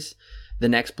next place. The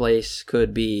next place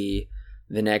could be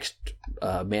the next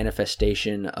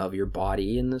manifestation of your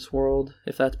body in this world,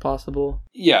 if that's possible.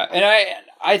 Yeah, and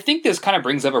I think this kind of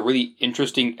brings up a really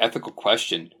interesting ethical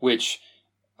question, which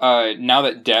now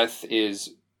that death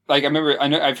is, like,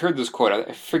 I've heard this quote,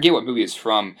 I forget what movie it's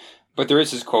from, but there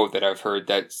is this quote that I've heard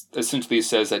that essentially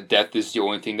says that death is the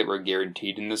only thing that we're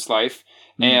guaranteed in this life.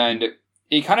 Mm-hmm. And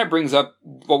it kind of brings up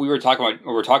what we're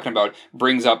talking about,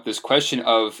 brings up this question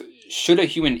of, should a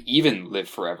human even live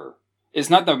forever? It's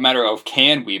not the matter of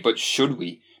can we, but should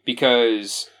we?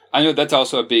 Because I know that's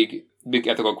also a big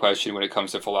ethical question when it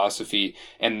comes to philosophy,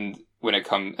 and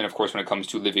of course when it comes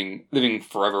to living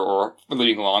forever or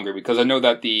living longer. Because I know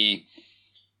that the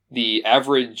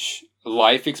average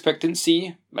life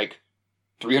expectancy, like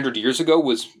 300 years ago,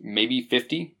 was maybe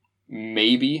 50,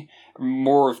 maybe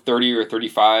more of 30 or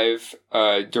 35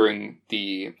 during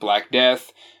the Black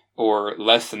Death, or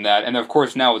less than that. And of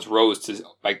course now it's rose to,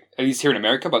 like, at least here in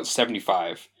America, about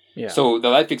 75. Yeah. So the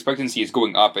life expectancy is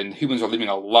going up, and humans are living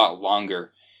a lot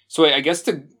longer. So I guess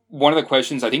one of the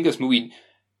questions I think this movie,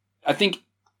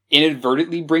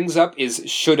 inadvertently brings up is,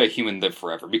 should a human live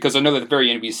forever? Because I know that at the very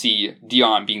end we see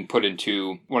Dion being put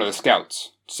into one of the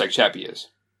scouts, just like Chappie is.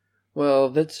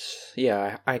 Well,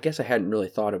 I guess I hadn't really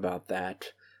thought about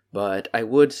that. But I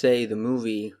would say the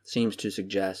movie seems to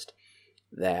suggest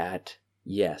that,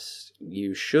 yes,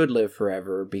 you should live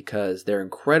forever, because they're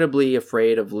incredibly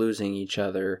afraid of losing each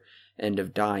other and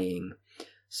of dying.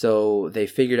 So they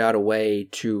figured out a way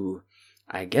to,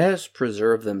 I guess,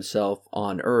 preserve themselves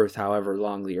on Earth, however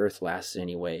long the Earth lasts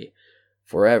anyway,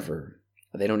 forever.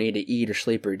 They don't need to eat or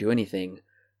sleep or do anything.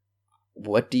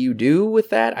 What do you do with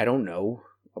that? I don't know.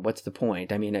 What's the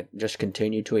point? I mean, just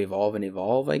continue to evolve and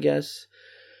evolve, I guess.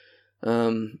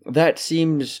 That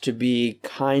seems to be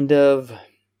kind of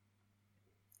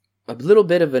a little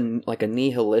bit of a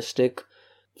nihilistic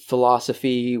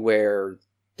philosophy, where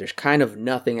there's kind of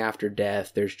nothing after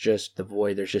death. There's just the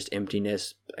void. There's just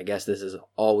emptiness. I guess this is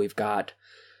all we've got.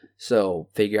 So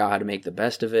figure out how to make the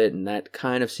best of it. And that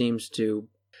kind of seems to,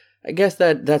 I guess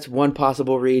that's one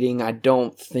possible reading.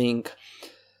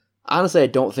 Honestly, I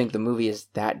don't think the movie is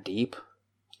that deep.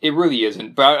 It really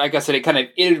isn't, but like I said, it kind of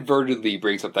inadvertently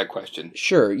brings up that question.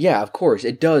 Sure, yeah, of course,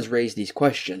 it does raise these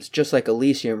questions, just like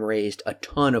Elysium raised a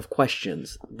ton of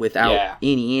questions without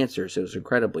any answers. It was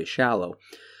incredibly shallow.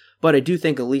 But I do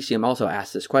think Elysium also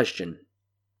asked this question,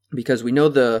 because we know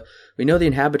the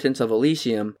inhabitants of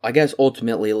Elysium, I guess,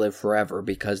 ultimately live forever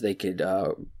because they could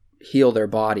heal their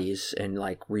bodies and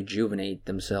like rejuvenate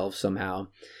themselves somehow.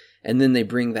 And then they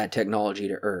bring that technology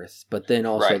to Earth. But then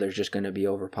also there's just going to be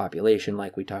overpopulation,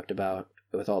 like we talked about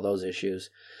with all those issues.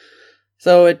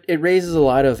 So it raises a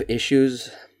lot of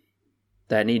issues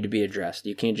that need to be addressed.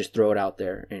 You can't just throw it out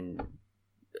there and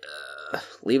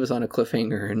leave us on a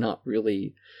cliffhanger and not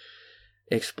really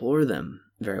explore them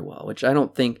very well. Which I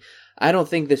don't think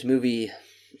this movie,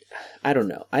 I don't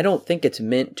know. I don't think it's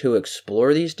meant to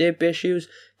explore these deep issues.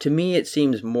 To me, it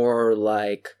seems more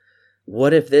like,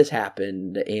 what if this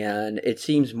happened? And it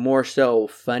seems more so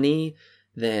funny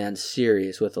than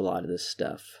serious with a lot of this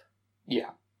stuff. Yeah,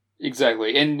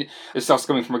 exactly. And this stuff's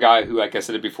coming from a guy who, like I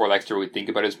said before, likes to really think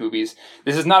about his movies.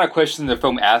 This is not a question the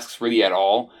film asks really at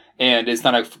all. And it's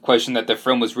not a question that the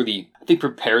film was really, I think,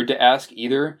 prepared to ask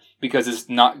either, because it's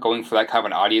not going for that kind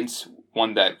of an audience,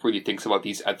 one that really thinks about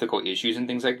these ethical issues and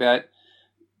things like that.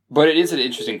 But it is an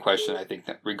interesting question, I think,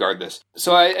 regardless.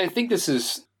 So I think this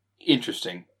is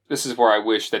interesting. This is where I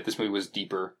wish that this movie was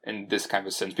deeper in this kind of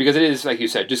a sense. Because it is, like you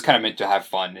said, just kind of meant to have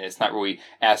fun. And it's not really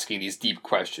asking these deep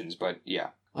questions, but yeah.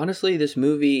 Honestly, this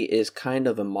movie is kind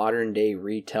of a modern-day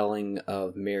retelling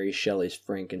of Mary Shelley's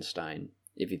Frankenstein,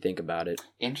 if you think about it.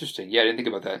 Interesting. Yeah, I didn't think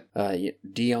about that.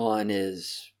 Dion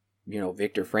is,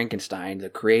 Victor Frankenstein, the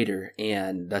creator,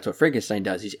 and that's what Frankenstein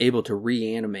does. He's able to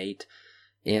reanimate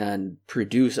and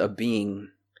produce a being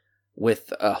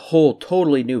with a whole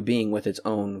totally new being with its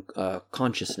own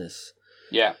consciousness.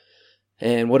 Yeah.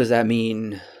 And what does that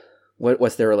mean?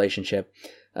 What's their relationship?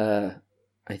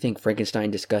 I think Frankenstein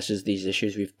discusses these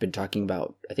issues we've been talking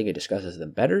about. I think it discusses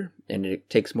them better, and it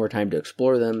takes more time to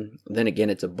explore them. Then again,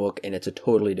 it's a book, and it's a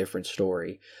totally different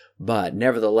story. But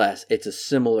nevertheless, it's a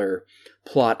similar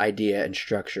plot idea and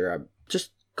structure.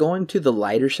 Just going to the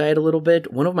lighter side a little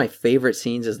bit, one of my favorite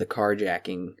scenes is the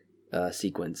carjacking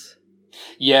sequence.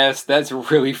 Yes, that's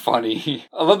really funny.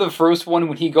 I love the first one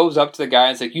when he goes up to the guy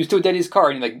and is like, "You stole Daddy's car,"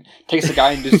 and he like takes the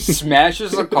guy and just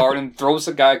smashes the car and throws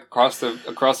the guy across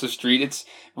the street. It's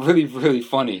really, really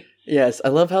funny. Yes, I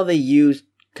love how they use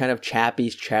kind of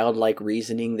Chappie's childlike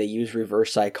reasoning. They use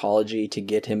reverse psychology to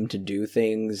get him to do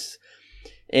things.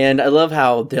 And I love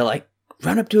how they're like,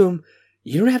 run up to him.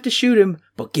 You don't have to shoot him,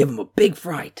 but give him a big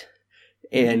fright.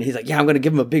 And he's like, yeah, I'm going to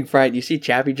give him a big fright. You see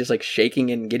Chappie just like shaking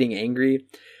and getting angry.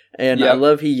 And I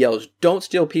love he yells, don't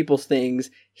steal people's things.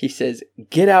 He says,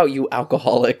 get out, you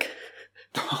alcoholic.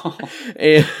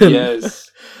 And,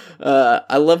 yes.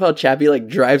 I love how Chappie like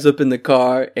drives up in the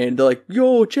car and they're like,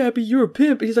 yo, Chappie, you're a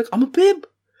pimp. And he's like, I'm a pimp.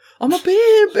 And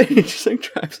he just like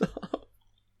drives off.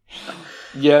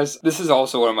 Yes, this is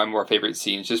also one of my more favorite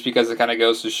scenes, just because it kind of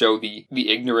goes to show the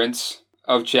ignorance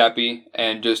of Chappie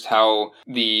and just how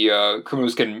the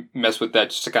criminals can mess with that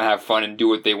just to kind of have fun and do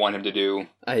what they want him to do.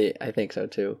 I think so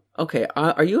too. Okay,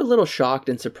 are you a little shocked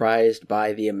and surprised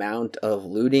by the amount of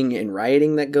looting and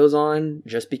rioting that goes on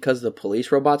just because the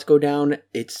police robots go down?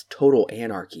 It's total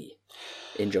anarchy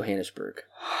in Johannesburg.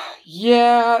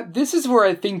 Yeah, this is where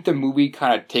I think the movie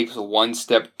kind of takes one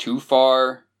step too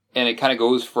far, and it kind of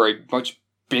goes for a much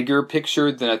bigger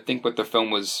picture than I think what the film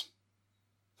was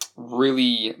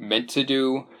really meant to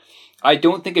do. I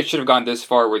don't think it should have gone this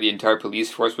far where the entire police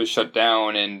force was shut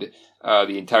down and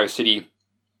the entire city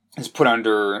is put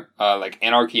under like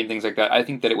anarchy and things like that. I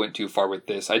think that it went too far with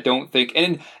this. I don't think,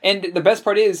 and the best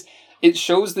part is it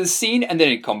shows this scene and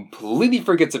then it completely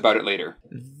forgets about it later.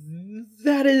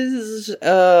 That is,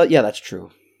 yeah, that's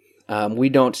true. We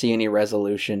don't see any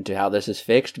resolution to how this is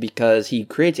fixed because he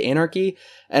creates anarchy,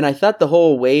 and I thought the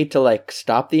whole way to like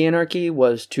stop the anarchy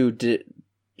was to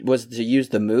use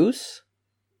the moose.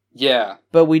 Yeah.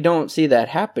 But we don't see that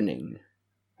happening.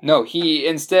 No,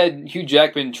 Hugh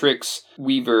Jackman tricks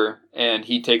Weaver and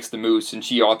he takes the moose and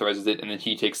she authorizes it and then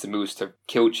he takes the moose to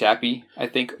kill Chappie, I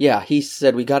think. Yeah, he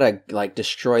said we gotta like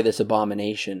destroy this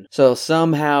abomination. So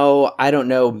somehow, I don't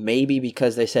know, maybe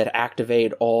because they said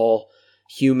activate all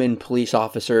human police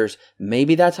officers,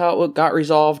 maybe that's how it got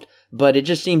resolved, but it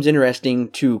just seems interesting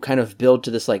to kind of build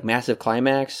to this like massive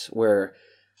climax where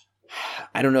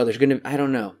I don't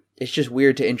know. It's just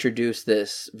weird to introduce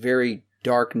this very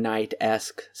Dark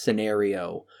Knight-esque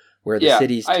scenario where the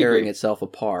city's tearing itself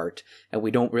apart, and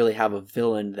we don't really have a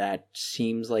villain that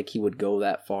seems like he would go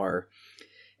that far.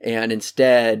 And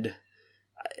instead,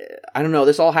 I don't know,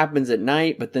 this all happens at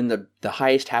night, but then the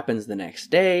heist happens the next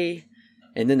day.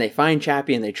 And then they find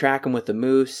Chappie and they track him with the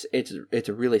moose. It's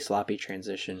a really sloppy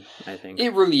transition, I think.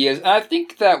 It really is. And I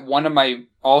think that one of my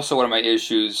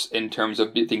issues in terms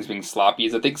of things being sloppy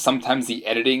is I think sometimes the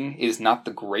editing is not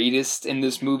the greatest in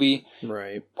this movie.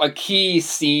 Right. A key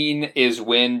scene is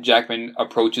when Jackman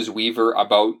approaches Weaver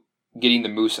about getting the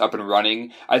moose up and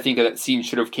running. I think that scene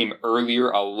should have came earlier,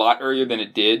 a lot earlier than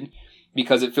it did.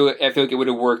 Because I feel like it would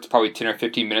have worked probably 10 or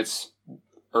 15 minutes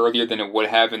earlier than it would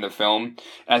have in the film.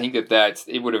 And I think that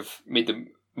it would have made the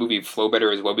movie flow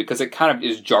better as well, because it kind of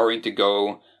is jarring to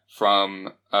go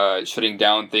from shutting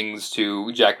down things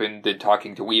to Jackman then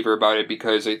talking to Weaver about it,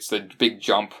 because it's a big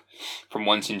jump from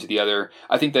one scene to the other.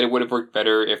 I think that it would have worked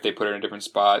better if they put it in a different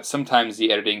spot. Sometimes the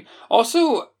editing.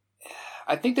 Also,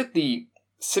 I think that the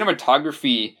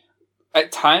cinematography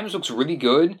at times looks really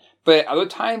good, but at other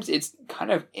times it's kind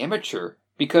of amateur,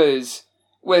 because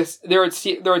there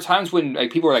are times when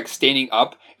like people are like standing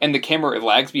up and the camera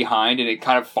lags behind and it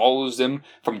kind of follows them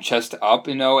from chest up,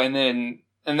 and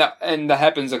that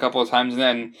happens a couple of times, and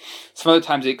then some other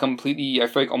times it completely, I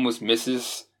feel like, almost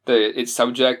misses its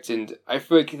subject, and I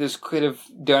feel like this could have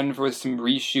done with some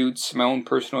reshoots. My own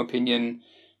personal opinion.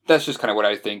 That's just kind of what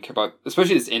I think about,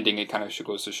 especially this ending. It kind of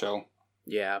goes to show.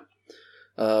 Yeah.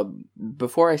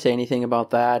 Before I say anything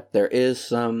about that, there is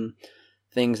some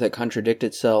things that contradict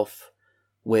itself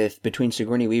between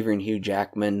Sigourney Weaver and Hugh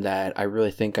Jackman that I really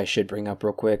think I should bring up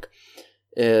real quick.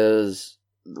 Is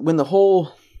when the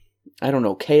whole, I don't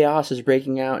know, chaos is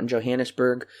breaking out in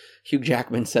Johannesburg, Hugh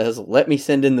Jackman says, "Let me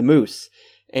send in the moose."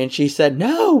 And she said,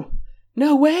 "No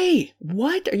way.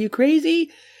 What? Are you crazy?"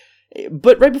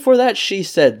 But right before that, she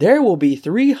said, "There will be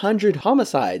 300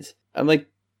 homicides." I'm like,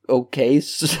 okay,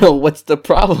 so what's the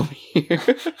problem here?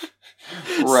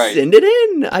 Right. Send it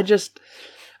in.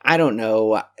 I don't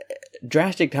know.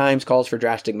 Drastic times calls for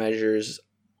drastic measures.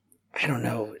 I don't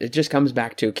know. It just comes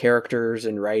back to characters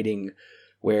and writing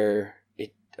where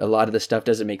a lot of the stuff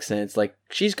doesn't make sense. Like,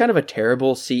 she's kind of a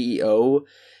terrible CEO,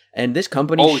 and this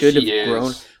company should have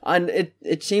grown. And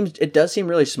it does seem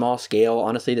really small scale.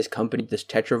 Honestly, this company, this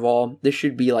Tetraval, this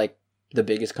should be like the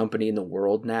biggest company in the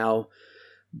world now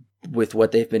with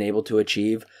what they've been able to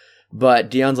achieve. But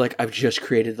Dion's like, "I've just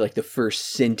created like the first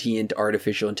sentient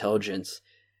artificial intelligence."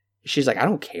 She's like, "I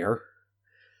don't care."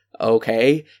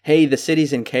 Okay. Hey, the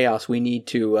city's in chaos. We need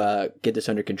to get this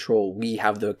under control. We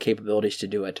have the capabilities to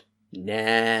do it.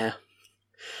 Nah.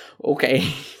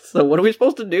 Okay. So what are we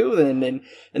supposed to do then?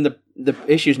 And the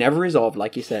issue's never resolved,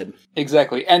 like you said.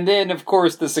 Exactly. And then, of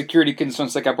course, the security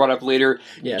concerns like I brought up later.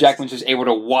 Yes. Jackman's just able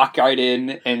to walk right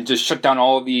in and just shut down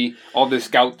all the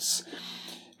scouts.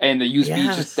 And the USB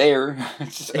is just there.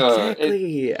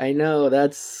 Exactly. I know.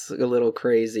 That's a little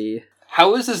crazy.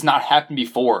 How has this not happened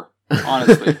before?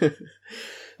 Honestly.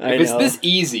 If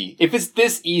it's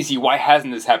this easy, why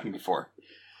hasn't this happened before?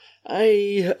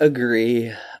 I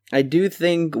agree. I do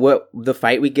think what the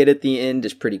fight we get at the end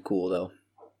is pretty cool, though.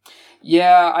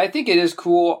 Yeah, I think it is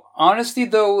cool. Honestly,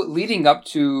 though, leading up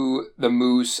to the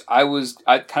moose, I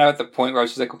kind of at the point where I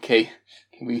was just like, okay,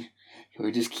 can we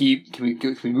just keep? Can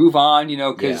we move on? You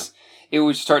know, because it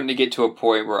was starting to get to a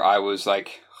point where I was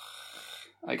like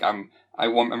I'm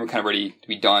kind of ready to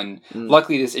be done.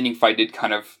 Luckily, this ending fight did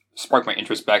kind of spark my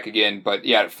interest back again. But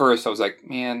yeah, at first I was like,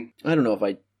 man, I don't know if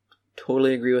I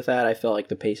totally agree with that. I felt like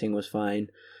the pacing was fine.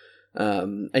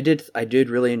 I did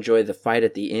really enjoy the fight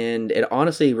at the end. It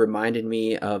honestly reminded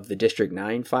me of the District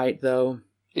 9 fight, though.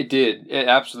 It did. It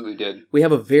absolutely did. We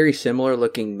have a very similar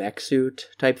looking mech suit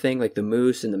type thing, like the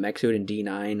Moose and the mech suit in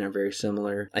D9 are very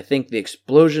similar. I think the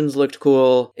explosions looked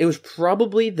cool. It was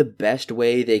probably the best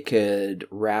way they could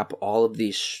wrap all of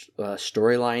these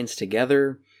storylines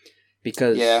together,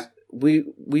 because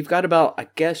we've got about, I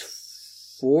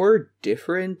guess, 4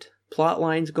 different plot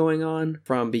lines going on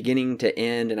from beginning to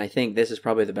end, and I think this is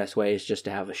probably the best way, is just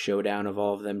to have a showdown of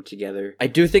all of them together. I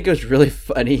do think it was really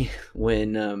funny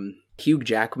when Hugh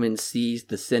Jackman sees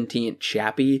the sentient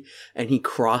Chappie and he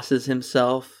crosses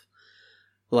himself.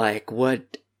 Like,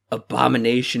 what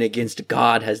abomination against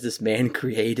God has this man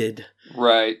created?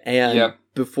 Right. And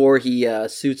before he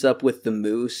suits up with the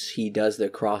moose, he does the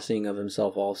crossing of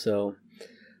himself also.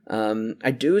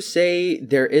 I do say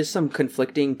there is some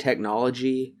conflicting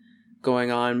technology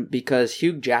going on, because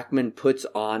Hugh Jackman puts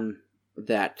on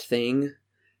that thing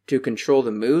to control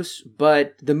the moose,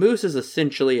 but the moose is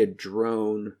essentially a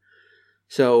drone.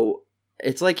 So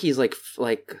it's like he's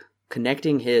like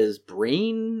connecting his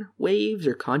brain waves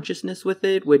or consciousness with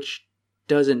it, which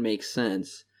doesn't make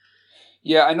sense.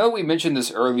 Yeah, I know we mentioned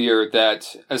this earlier,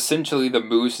 that essentially the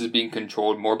moose is being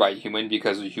controlled more by a human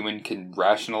because a human can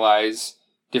rationalize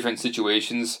different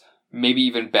situations, maybe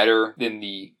even better than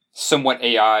the somewhat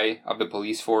AI of the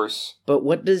police force. But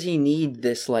what does he need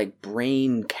this like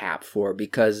brain cap for?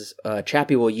 Because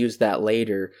Chappie will use that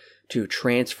later to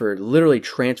literally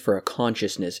transfer a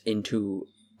consciousness into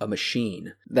a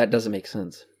machine. That doesn't make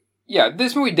sense. Yeah,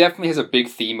 this movie definitely has a big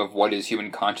theme of what is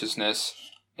human consciousness.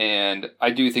 And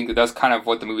I do think that that's kind of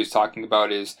what the movie's talking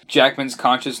about, is Jackman's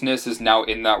consciousness is now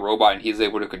in that robot and he's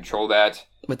able to control that.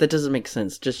 But that doesn't make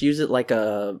sense. Just use it like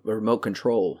a remote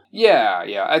control. Yeah.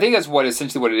 I think that's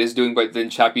essentially what it is doing, but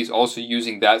then Chappie's also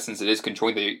using that, since it is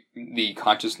controlling the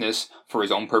consciousness for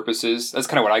his own purposes. That's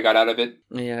kind of what I got out of it.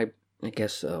 Yeah, I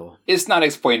guess so. It's not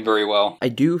explained very well. I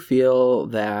do feel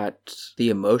that the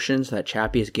emotions that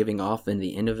Chappie is giving off in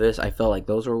the end of this, I felt like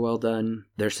those were well done.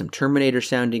 There's some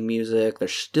Terminator-sounding music.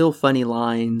 There's still funny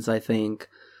lines, I think.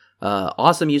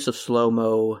 Awesome use of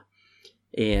slow-mo.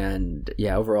 And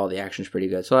yeah, overall the action's pretty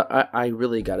good. So I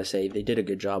really gotta say, they did a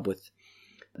good job with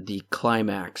the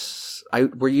climax.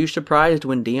 Were you surprised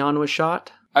when Dion was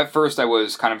shot? At first I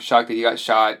was kind of shocked that he got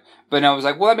shot, but then I was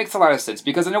like, well, that makes a lot of sense,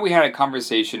 because I know we had a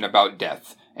conversation about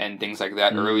death. and things like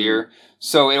that earlier.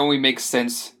 So it only makes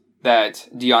sense that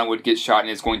Dion would get shot and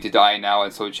is going to die now,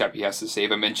 and so Chappie has to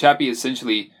save him. And Chappie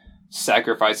essentially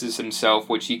sacrifices himself,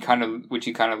 which he kind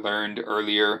of learned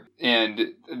earlier,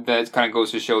 and that kind of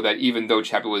goes to show that even though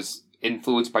Chappie was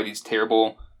influenced by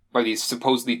these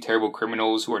supposedly terrible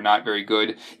criminals who are not very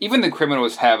good, even the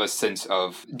criminals have a sense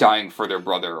of dying for their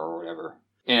brother or whatever.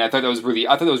 And I thought that was really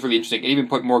interesting. It even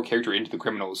put more character into the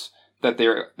criminals,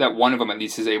 that one of them at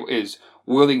least is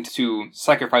willing to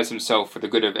sacrifice himself for the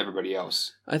good of everybody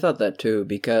else. I thought that too,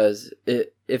 because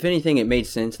if anything, it made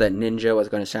sense that Ninja was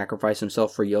going to sacrifice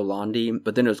himself for Yolandi,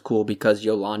 but then it was cool because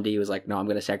Yolandi was like, no, I'm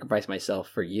going to sacrifice myself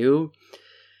for you.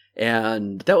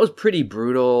 And that was pretty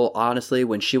brutal, honestly,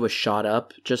 when she was shot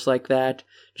up just like that.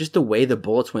 Just the way the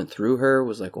bullets went through her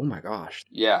was like, oh my gosh.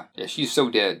 Yeah, she's so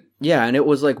dead. Yeah, and it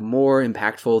was like more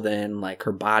impactful than like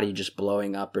her body just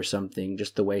blowing up or something,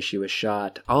 just the way she was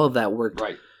shot. All of that worked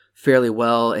fairly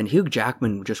well, and Hugh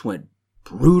Jackman just went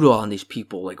brutal on these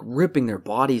people, like ripping their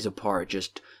bodies apart,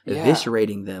 just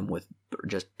eviscerating them with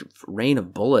just rain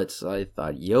of bullets. I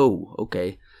thought, yo,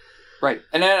 okay. Right,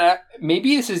 and then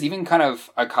maybe this is even kind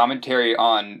of a commentary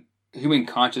on human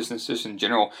consciousness just in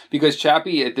general, because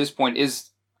Chappie at this point is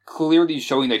clearly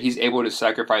showing that he's able to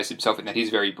sacrifice himself and that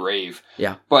he's very brave.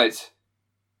 Yeah. But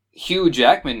Hugh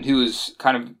Jackman, who's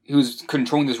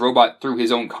controlling this robot through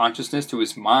his own consciousness, through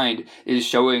his mind, is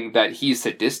showing that he's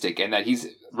sadistic and that he's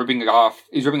ripping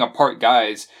apart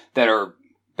guys that are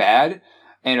bad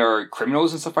and are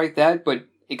criminals and stuff like that, but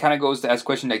it kind of goes to ask the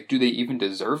question, like, do they even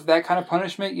deserve that kind of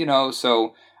punishment? You know,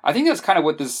 so I think that's kind of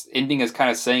what this ending is kind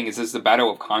of saying, is this the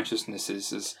battle of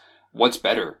consciousnesses, is what's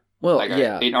better? Well, like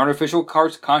an artificial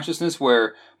consciousness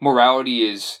where morality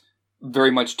is very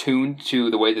much tuned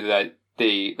to the way that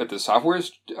the software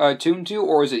is tuned to,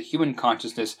 or is it human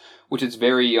consciousness, which is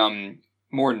very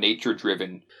more nature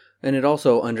driven? And it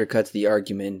also undercuts the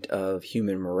argument of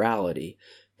human morality.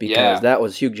 Because that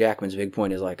was Hugh Jackman's big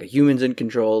point, is like, a human's in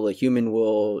control, a human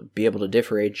will be able to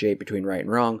differentiate between right and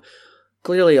wrong.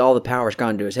 Clearly all the power's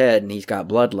gone to his head, and he's got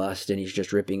bloodlust, and he's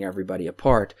just ripping everybody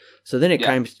apart. So then it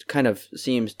kind of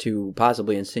seems to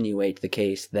possibly insinuate the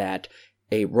case that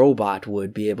a robot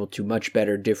would be able to much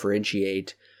better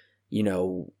differentiate, you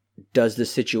know, does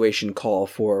this situation call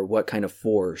for what kind of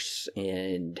force,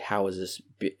 and how is this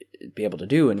be able to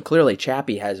do? And clearly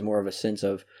Chappie has more of a sense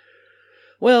of,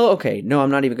 well, okay, no, I'm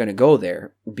not even going to go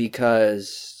there,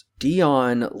 because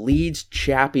Dion leads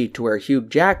Chappie to where Hugh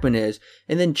Jackman is,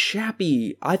 and then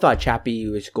I thought Chappie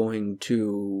was going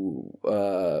to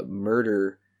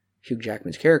murder Hugh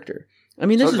Jackman's character. I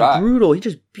mean, this is brutal. He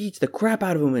just beats the crap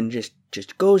out of him and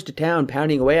just goes to town,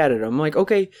 pounding away at it. I'm like,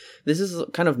 okay, this is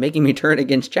kind of making me turn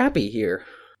against Chappie here.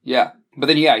 Yeah, but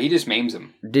then, he just maims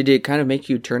him. Did it kind of make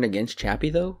you turn against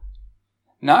Chappie, though?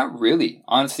 Not really.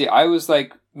 Honestly, I was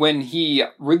like, when he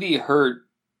really hurt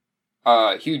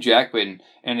Hugh Jackman,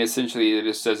 and essentially it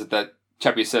just says that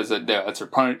Chappie says that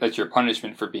that's your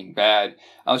punishment for being bad,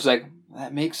 I was like,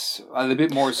 that makes a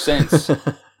bit more sense.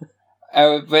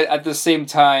 But at the same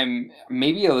time,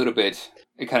 maybe a little bit,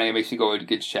 it kind of makes me go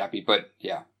against Chappie, but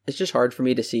yeah. It's just hard for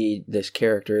me to see this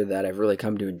character that I've really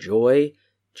come to enjoy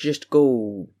just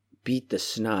go beat the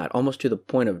snot, almost to the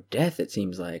point of death, it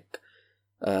seems like.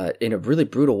 In a really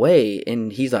brutal way,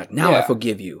 and he's like, now I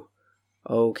forgive you.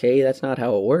 Okay, that's not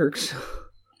how it works.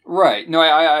 Right. No,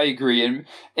 I agree.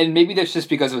 And maybe that's just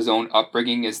because of his own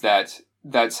upbringing, is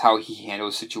that's how he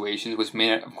handles situations, which may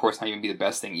not, of course, not even be the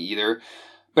best thing either.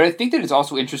 But I think that it's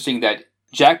also interesting that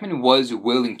Jackman was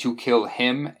willing to kill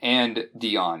him and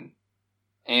Dion.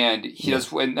 And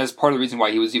and that's part of the reason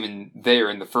why he was even there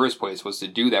in the first place, was to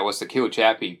do that, was to kill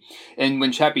Chappie. And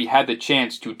when Chappie had the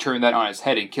chance to turn that on his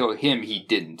head and kill him, he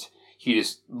didn't. He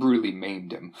just brutally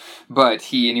maimed him. But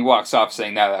he walks off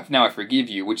saying, now I forgive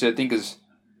you, which I think is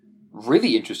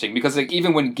really interesting, because like,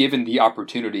 even when given the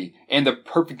opportunity and the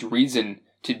perfect reason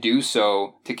to do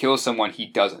so, to kill someone, he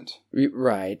doesn't.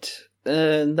 Right.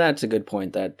 That's a good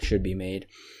point that should be made.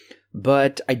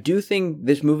 But I do think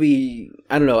this movie,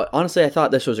 I don't know, honestly, I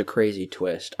thought this was a crazy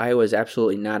twist. I was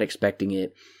absolutely not expecting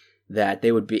it, that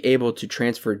they would be able to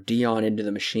transfer Dion into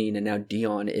the machine, and now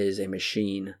Dion is a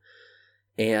machine,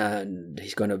 and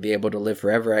he's going to be able to live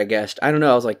forever, I guess. I don't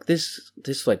know, I was like, this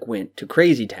like went to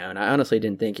crazy town. I honestly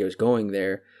didn't think it was going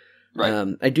there.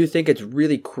 Right. I do think it's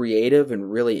really creative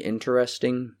and really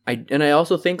interesting. I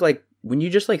also think, like, when you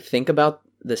just like think about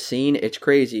the scene, it's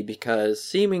crazy, because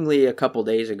seemingly a couple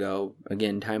days ago,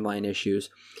 again, timeline issues,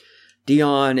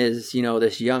 Dion is,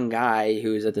 this young guy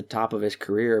who's at the top of his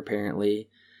career apparently,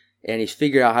 and he's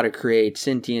figured out how to create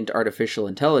sentient artificial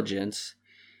intelligence,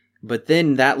 But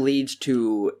then that leads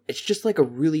to, it's just like a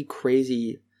really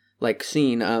crazy like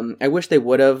scene. I wish they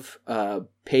would have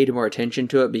paid more attention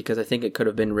to it, because I think it could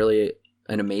have been really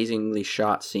an amazingly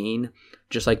shot scene,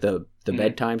 just like the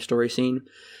bedtime story scene.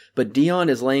 But Dion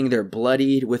is laying there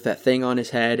bloodied with that thing on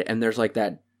his head, and there's like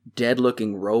that dead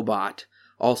looking robot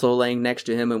also laying next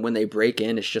to him. And when they break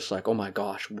in, it's just like, oh my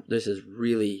gosh, this is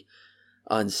really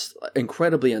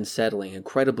incredibly unsettling,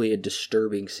 incredibly a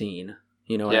disturbing scene.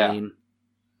 You know what I mean?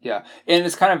 Yeah, and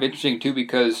it's kind of interesting too,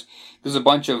 because there's a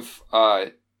bunch of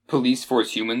police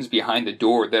force humans behind the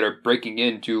door that are breaking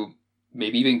in to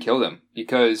maybe even kill them,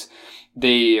 because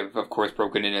they have, of course,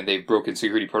 broken in and they've broken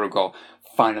security protocol.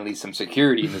 Finally, some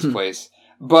security in this place.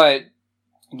 But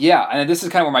yeah, and this is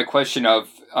kind of where my question of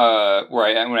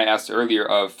when I asked earlier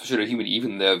of should a human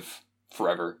even live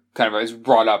forever kind of is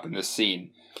brought up in this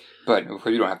scene. But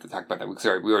we don't have to talk about that.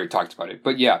 Sorry, we already talked about it.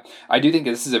 But yeah, I do think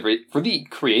this is a very pretty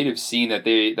creative scene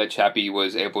that Chappie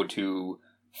was able to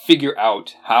figure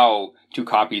out how to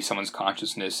copy someone's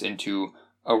consciousness into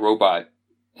a robot,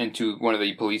 into one of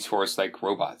the police force like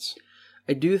robots.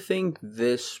 I do think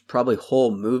this probably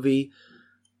whole movie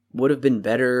would have been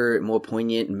better, more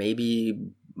poignant, maybe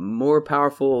more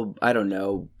powerful. I don't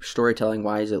know, storytelling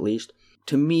wise at least.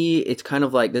 To me, it's kind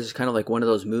of like, this is kind of like one of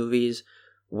those movies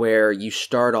where you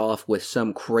start off with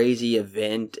some crazy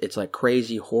event. It's like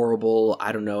crazy, horrible,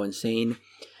 I don't know, insane.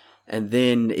 And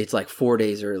then it's like 4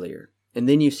 days earlier. And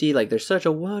then you see like there's such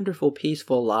a wonderful,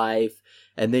 peaceful life.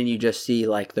 And then you just see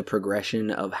like the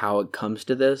progression of how it comes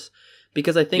to this.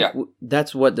 Because I think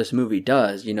that's what this movie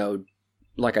does, you know,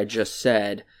 like I just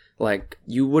said. Like,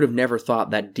 you would have never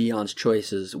thought that Dion's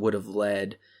choices would have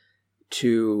led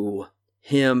to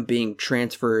him being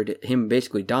transferred, him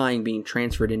basically dying, being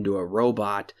transferred into a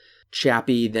robot,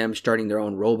 Chappie, them starting their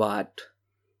own robot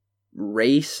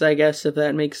race, I guess, if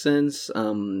that makes sense,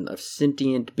 of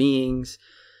sentient beings.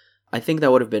 I think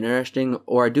that would have been interesting,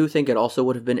 or I do think it also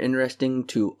would have been interesting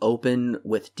to open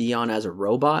with Dion as a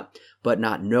robot, but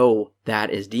not know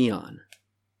that is Dion.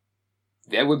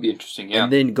 That would be interesting, yeah.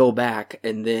 And then go back,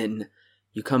 and then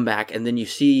you come back, and then you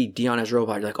see Dion as a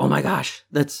robot. You're like, oh my gosh,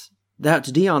 that's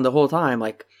Dion the whole time.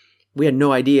 Like, we had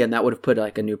no idea, and that would have put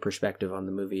like a new perspective on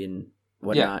the movie and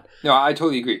whatnot. Yeah, no, I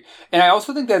totally agree. And I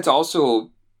also think that's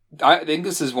also, I think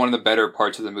this is one of the better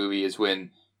parts of the movie is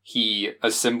when he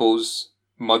assembles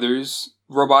Mother's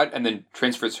robot and then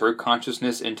transfers her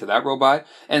consciousness into that robot.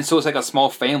 And so it's like a small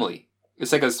family.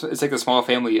 It's like a small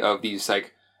family of these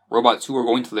like robots who are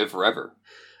going to live forever.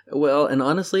 Well, and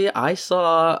honestly, I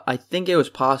think it was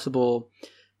possible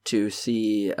to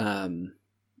see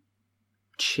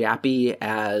Chappie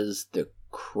as the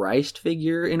Christ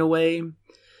figure in a way,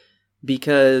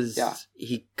 because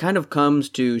he kind of comes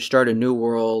to start a new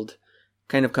world,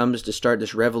 kind of comes to start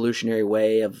this revolutionary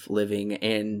way of living,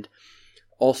 and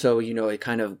also, you know, it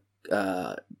kind of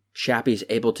Chappie's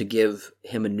able to give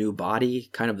him a new body,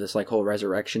 kind of this like whole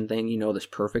resurrection thing, you know, this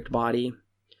perfect body.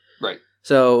 Right.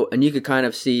 So, and you could kind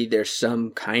of see there's some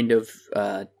kind of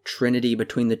trinity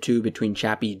between the two, between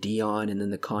Chappie, Dion, and then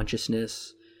the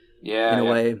consciousness. Yeah. In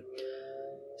a way.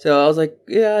 So I was like,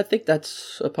 yeah, I think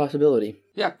that's a possibility.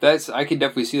 Yeah, I can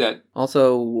definitely see that.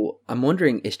 Also, I'm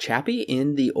wondering, is Chappie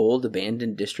in the old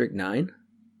abandoned District 9?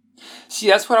 See,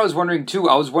 that's what I was wondering too.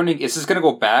 I was wondering, is this going to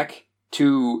go back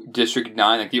to District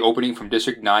 9, like the opening from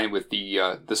District 9 with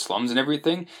the slums and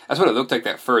everything? That's what it looked like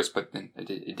at first, but then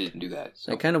it didn't do that.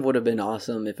 So. It kind of would have been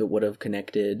awesome if it would have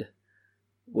connected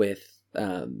with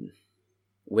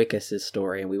Wickus'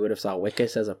 story, and we would have saw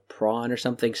Wickus as a prawn or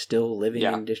something still living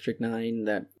in District 9.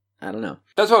 That, I don't know.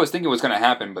 That's what I was thinking was going to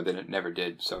happen, but then it never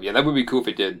did. So yeah, that would be cool if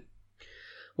it did.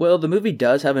 Well, the movie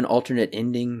does have an alternate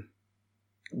ending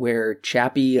where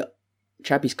Chappie's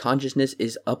consciousness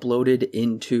is uploaded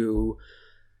into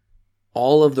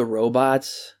all of the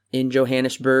robots in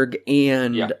Johannesburg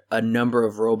and a number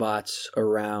of robots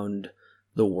around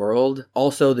the world.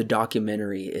 Also, the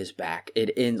documentary is back.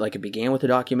 It ends like it began with the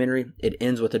documentary. It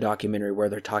ends with a documentary where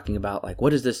they're talking about like,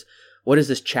 what is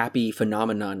this Chappie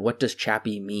phenomenon? What does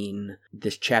Chappie mean?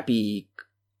 This Chappie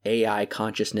AI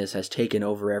consciousness has taken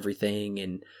over everything,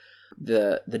 and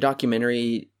the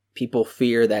documentary, people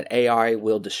fear that AI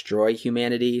will destroy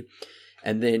humanity,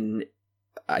 and then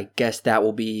I guess that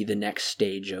will be the next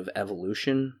stage of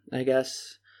evolution, I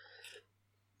guess.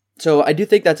 So I do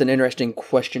think that's an interesting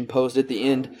question posed at the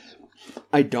end.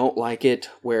 I don't like it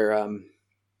where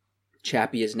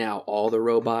Chappie is now all the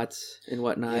robots and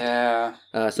whatnot. Yeah.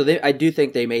 So I do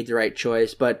think they made the right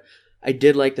choice, but I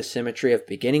did like the symmetry of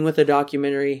beginning with a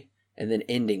documentary and then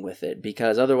ending with it,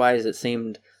 because otherwise it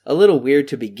seemed a little weird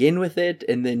to begin with it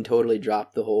and then totally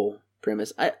drop the whole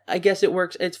premise. I guess it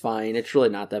works. It's fine. It's really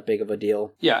not that big of a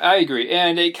deal. Yeah, I agree.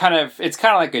 And it's kind of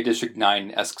like a District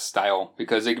 9-esque style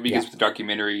because it begins with a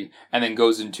documentary and then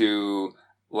goes into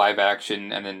live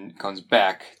action and then comes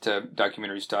back to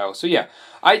documentary style. So yeah,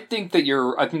 I think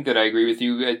that I agree with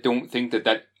you. I don't think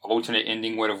that alternate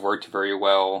ending would have worked very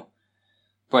well.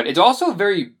 But it's also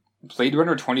very Blade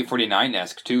Runner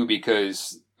 2049-esque too,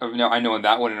 because I know in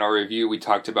that one in our review we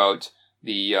talked about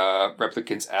the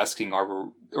replicants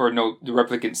the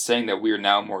replicants saying that we are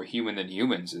now more human than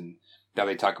humans, and now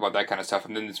they talk about that kind of stuff.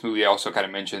 And then this movie also kind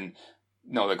of mentioned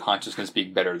the consciousness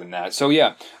being better than that. So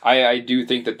yeah, I do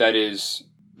think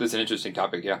that's an interesting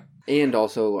topic. Yeah. And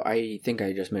also, I think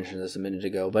I just mentioned this a minute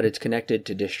ago, but it's connected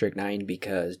to District 9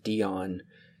 because Dion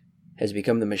has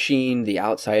become the machine, the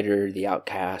outsider, the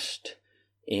outcast,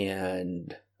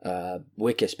 and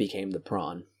Wickus became the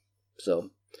prawn.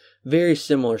 So, very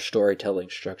similar storytelling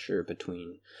structure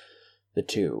between the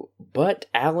two. But,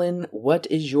 Alan, what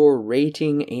is your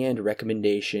rating and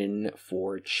recommendation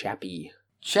for Chappie?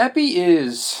 Chappie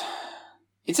it's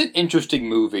an interesting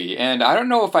movie, and I don't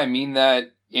know if I mean that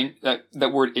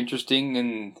word interesting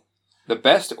in the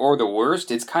best or the worst.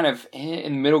 It's kind of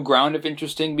in the middle ground of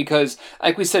interesting because,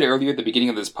 like we said earlier at the beginning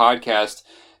of this podcast,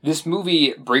 this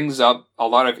movie brings up a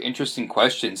lot of interesting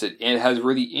questions. It has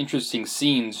really interesting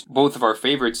scenes. Both of our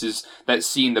favorites is that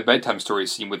scene, the bedtime story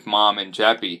scene with Mom and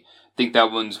Chappie. I think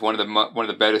that one's one of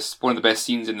the best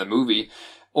scenes in the movie.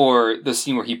 Or the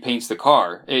scene where he paints the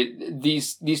car.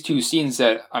 These two scenes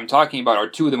that I'm talking about are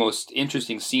two of the most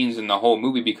interesting scenes in the whole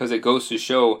movie because it goes to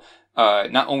show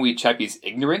not only Chappie's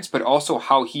ignorance, but also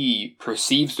how he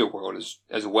perceives the world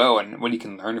as well and what he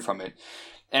can learn from it.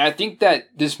 And I think that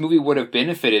this movie would have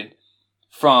benefited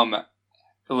from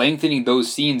lengthening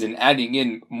those scenes and adding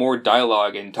in more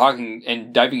dialogue and talking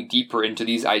and diving deeper into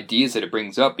these ideas that it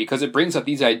brings up, because it brings up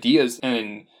these ideas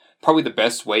in probably the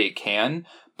best way it can,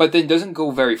 but then doesn't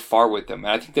go very far with them.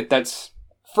 And I think that's,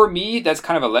 for me, that's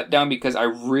kind of a letdown because I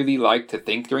really like to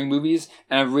think during movies,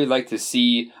 and I really like to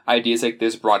see ideas like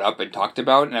this brought up and talked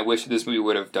about, and I wish this movie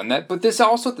would have done that. But this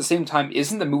also, at the same time,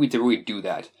 isn't the movie to really do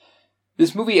that.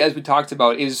 This movie, as we talked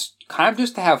about, is kind of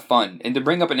just to have fun and to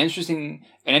bring up an interesting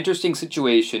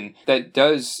situation that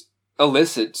does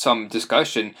elicit some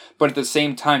discussion, but at the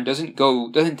same time doesn't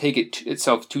take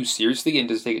itself too seriously and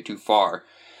doesn't take it too far.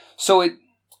 So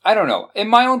I don't know. In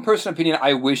my own personal opinion,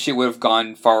 I wish it would have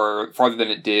gone farther than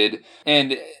it did.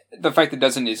 And the fact that it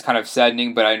doesn't is kind of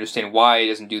saddening, but I understand why it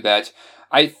doesn't do that.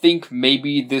 I think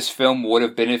maybe this film would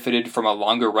have benefited from a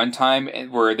longer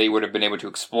runtime where they would have been able to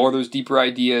explore those deeper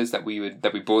ideas that we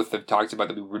both have talked about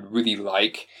that we would really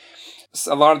like.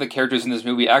 A lot of the characters in this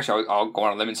movie, actually, I'll go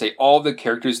on a limb and say all the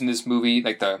characters in this movie,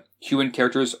 like the human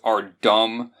characters, are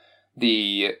dumb.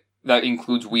 That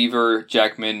includes Weaver,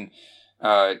 Jackman,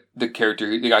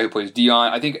 the guy who plays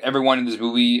Dion. I think everyone in this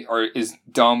movie is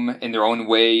dumb in their own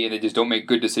way, and they just don't make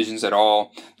good decisions at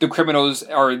all. The criminals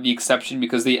are the exception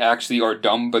because they actually are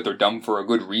dumb, but they're dumb for a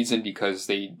good reason because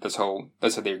that's how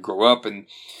they grow up and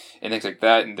things like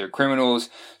that, and they're criminals.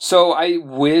 So I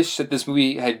wish that this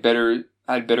movie had better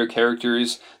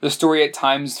characters. The story at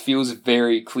times feels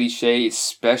very cliche,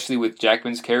 especially with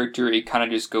Jackman's character. It kind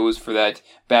of just goes for that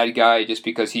bad guy just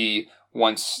because he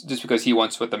wants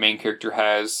what the main character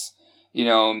has,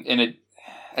 and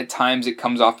at times it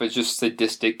comes off as just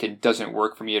sadistic and doesn't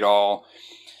work for me at all.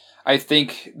 I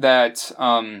think that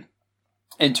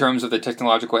in terms of the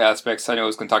technological aspects, I know I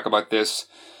was going to talk about this.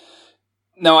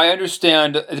 Now, I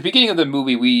understand at the beginning of the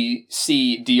movie, we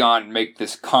see Dion make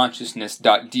this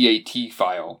consciousness.dat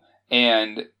file.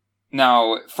 And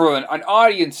now, for an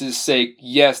audience's sake,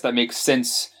 yes, that makes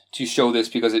sense to show this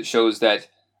because it shows that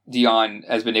Dion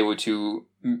has been able to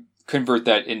convert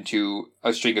that into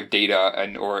a string of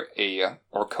data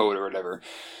or code or whatever.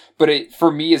 But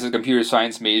for me, as a computer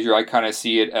science major, I kind of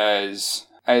see it as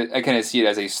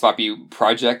a sloppy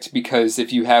project, because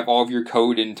if you have all of your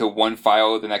code into one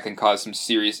file, then that can cause some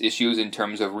serious issues in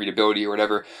terms of readability or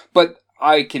whatever. But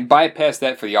I can bypass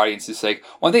that for the audience's sake.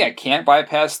 One thing I can't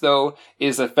bypass, though,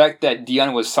 is the fact that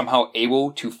Dion was somehow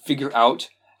able to figure out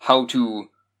how to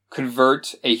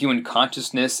convert a human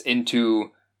consciousness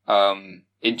into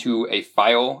a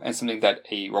file and something that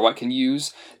a robot can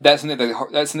use. That's something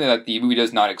that the movie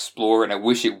does not explore, and I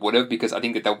wish it would have, because I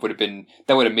think that would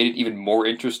have made it even more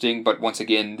interesting. But once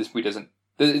again, this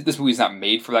movie is not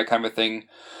made for that kind of a thing.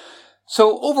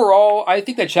 So overall, I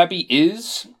think that Chappie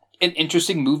is an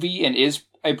interesting movie and is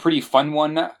a pretty fun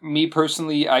one. Me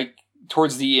personally,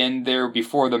 towards the end there,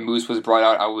 before the moose was brought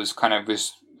out, I was kind of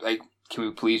just like, can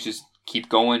we please just keep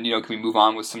going? You know, can we move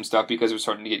on with some stuff because it was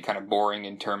starting to get kind of boring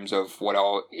in terms of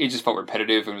it just felt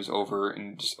repetitive and was over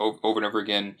and over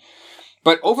again.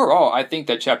 But overall, I think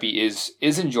that Chappie is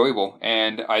enjoyable,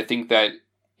 and I think that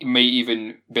it may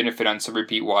even benefit on some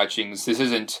repeat watchings. This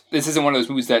isn't one of those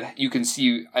movies that you can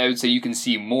see. I would say you can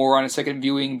see more on a second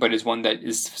viewing, but is one that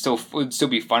would still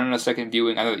be fun on a second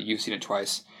viewing. I know that you've seen it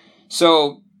twice,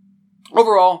 so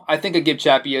overall, I think I give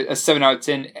Chappie a 7 out of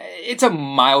 10. It's a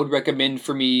mild recommend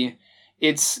for me.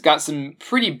 It's got some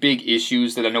pretty big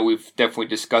issues that I know we've definitely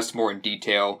discussed more in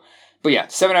detail, but yeah,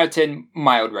 7 out of 10,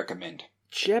 mild recommend.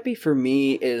 Chappie for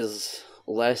me is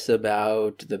less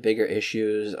about the bigger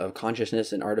issues of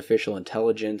consciousness and artificial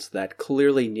intelligence that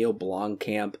clearly Neil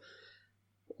Blomkamp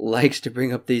likes to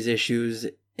bring up these issues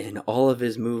in all of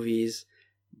his movies,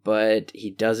 but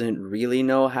he doesn't really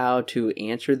know how to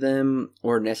answer them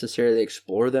or necessarily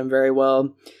explore them very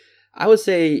well. I would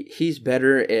say he's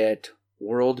better at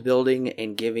world building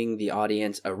and giving the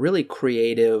audience a really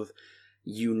creative,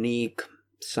 unique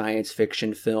science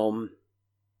fiction film.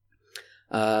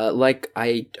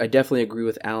 I definitely agree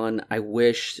with Alan. I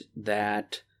wish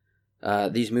that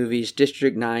these movies,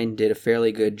 District 9 did a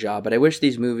fairly good job, but I wish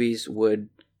these movies would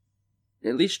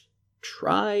at least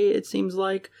try, it seems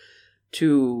like,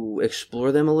 to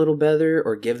explore them a little better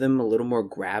or give them a little more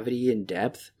gravity and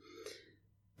depth.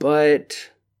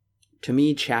 But to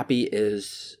me, Chappie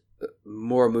is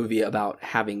more a movie about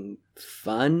having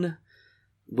fun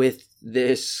with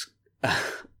this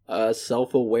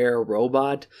self-aware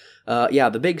robot.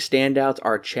 The big standouts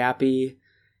are Chappie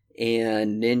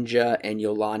and Ninja and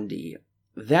Yolandi.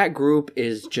 That group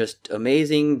is just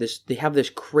amazing. They have this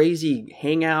crazy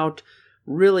hangout,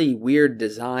 really weird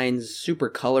designs, super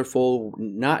colorful,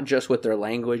 not just with their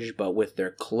language, but with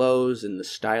their clothes and the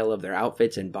style of their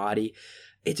outfits and body.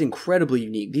 It's incredibly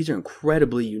unique. These are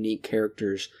incredibly unique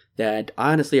characters that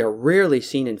honestly are rarely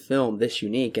seen in film this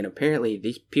unique, and apparently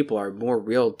these people are more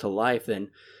real to life than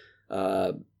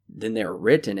they're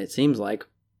written, it seems like.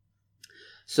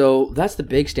 So that's the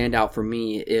big standout for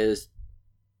me, is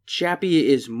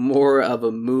Chappie is more of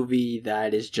a movie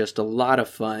that is just a lot of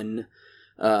fun,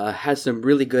 has some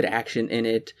really good action in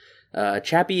it.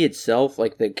 Chappie itself,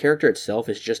 like the character itself,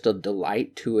 is just a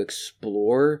delight to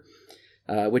explore,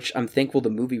 which I'm thankful the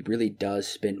movie really does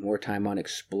spend more time on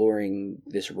exploring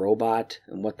this robot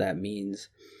and what that means.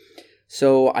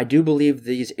 So I do believe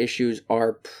these issues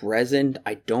are present.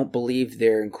 I don't believe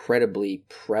they're incredibly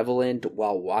prevalent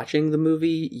while watching the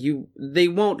movie. They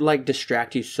won't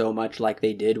distract you so much like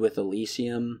they did with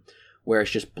Elysium, where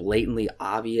it's just blatantly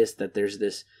obvious that there's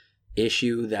this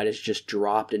issue that is just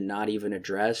dropped and not even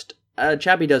addressed.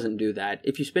 Chappie doesn't do that.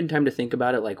 If you spend time to think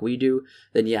about it like we do,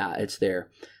 then yeah, it's there.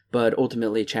 But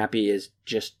ultimately, Chappie is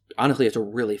just, honestly, it's a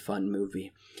really fun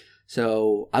movie.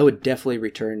 So I would definitely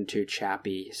return to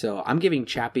Chappie. So I'm giving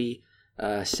Chappie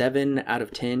 7 out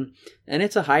of 10. And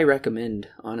it's a high recommend,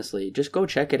 honestly. Just go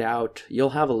check it out.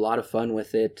 You'll have a lot of fun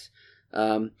with it.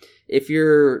 If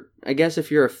you're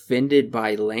offended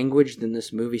by language, then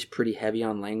this movie's pretty heavy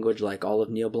on language, like all of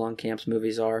Neil Blomkamp's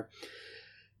movies are.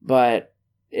 But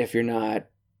if you're not,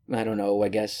 I don't know, I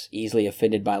guess easily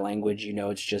offended by language,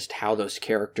 it's just how those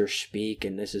characters speak,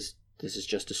 and this is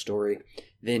just a story,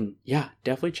 then yeah,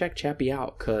 definitely check Chappie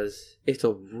out, because it's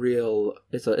a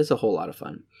whole lot of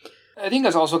fun. I think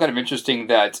that's also kind of interesting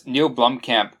that Neil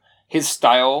Blomkamp, his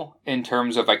style in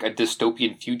terms of like a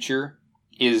dystopian future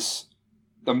is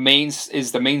the main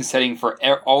setting for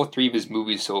all three of his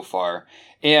movies so far.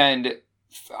 And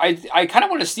I kind of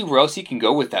want to see where else he can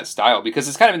go with that style, because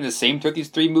it's kind of in the same throughout these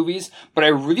three movies, but I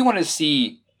really want to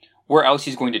see where else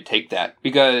he's going to take that,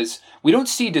 because we don't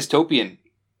see dystopian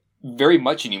very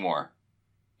much anymore.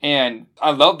 And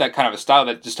I love that kind of a style,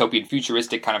 that dystopian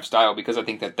futuristic kind of style, because I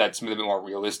think that that's a little bit more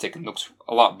realistic and looks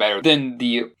a lot better than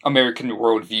the American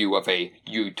worldview of a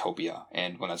utopia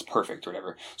and when that's perfect or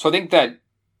whatever. So I think that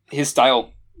his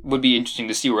style would be interesting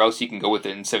to see where else he can go with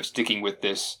it instead of sticking with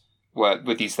these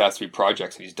last three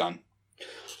projects that he's done.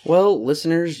 Well,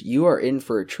 listeners, you are in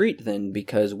for a treat then,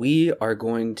 because we are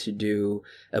going to do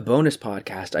a bonus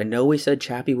podcast. I know we said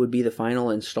Chappie would be the final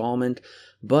installment,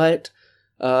 but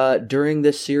during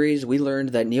this series, we learned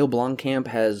that Neil Blomkamp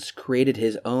has created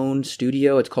his own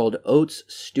studio. It's called Oats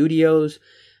Studios.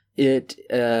 It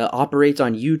operates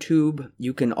on YouTube.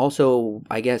 You can also,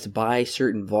 I guess, buy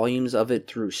certain volumes of it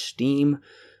through Steam,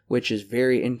 which is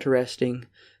very interesting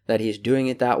that he's doing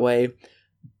it that way.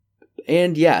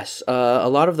 And yes, a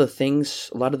lot of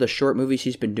the short movies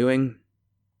he's been doing,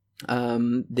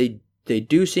 they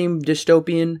do seem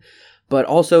dystopian, but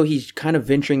also he's kind of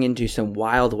venturing into some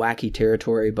wild, wacky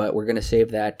territory, but we're going to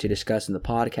save that to discuss in the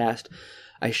podcast.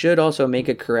 I should also make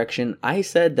a correction. I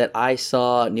said that I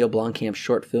saw Neil Blomkamp's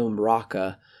short film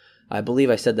Raqqa. I believe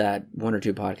I said that 1 or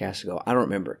 2 podcasts ago. I don't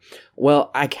remember. Well,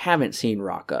 I haven't seen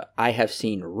Raqqa. I have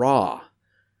seen Raw,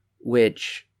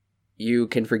 which you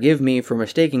can forgive me for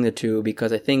mistaking the two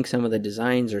because I think some of the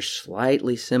designs are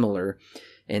slightly similar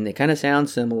and they kind of sound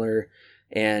similar.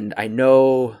 And I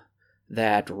know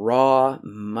that Raw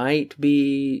might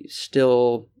be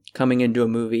still coming into a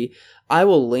movie. I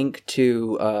will link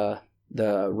to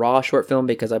the Raw short film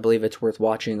because I believe it's worth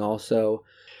watching also.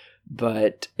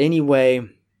 But anyway,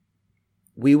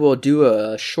 we will do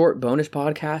a short bonus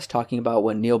podcast talking about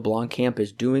what Neil Blomkamp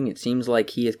is doing. It seems like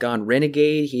he has gone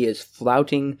renegade. He is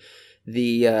flouting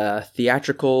the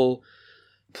theatrical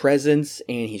presence,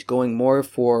 and he's going more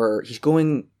for he's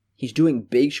doing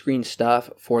big screen stuff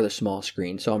for the small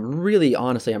screen. So I'm really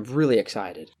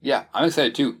excited. Yeah, I'm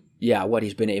excited too. Yeah, what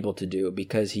he's been able to do,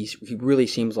 because he really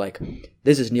seems like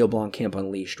this is Neil Blomkamp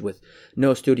unleashed with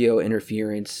no studio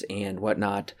interference and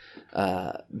whatnot.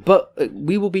 But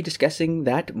we will be discussing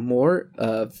that more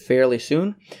fairly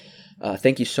soon.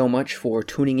 Thank you so much for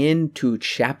tuning in to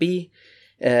Chappie.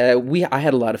 I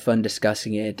had a lot of fun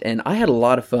discussing it, and I had a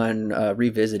lot of fun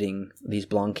revisiting these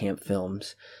Blomkamp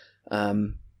films.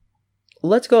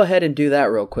 Let's go ahead and do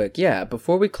that real quick. Yeah,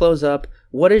 before we close up,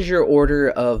 what is your order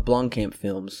of Blomkamp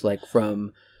films? Like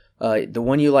from the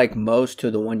one you like most to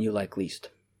the one you like least?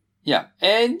 Yeah,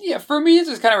 and yeah, for me, this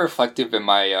is kind of reflective in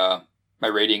my my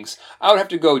ratings. I would have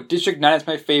to go District 9 is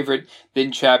my favorite,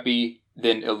 then Chappie,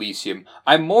 then Elysium.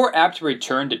 I'm more apt to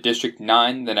return to District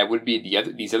 9 than I would be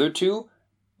these other two,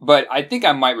 but I think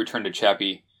I might return to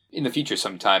Chappie in the future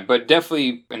sometime, but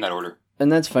definitely in that order.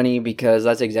 And that's funny because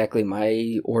that's exactly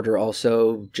my order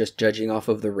also, just judging off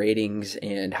of the ratings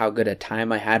and how good a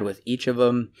time I had with each of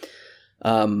them.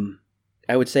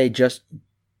 I would say just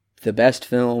the best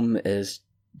film is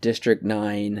District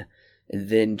 9,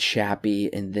 then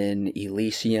Chappie, and then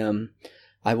Elysium.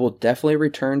 I will definitely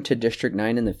return to District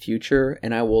 9 in the future,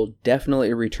 and I will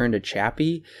definitely return to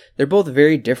Chappie. They're both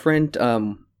very different.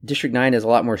 District 9 is a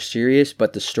lot more serious,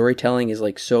 but the storytelling is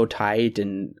like so tight,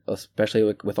 and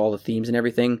especially with all the themes and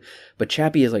everything. But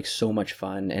Chappie is like so much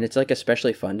fun, and it's like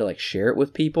especially fun to like share it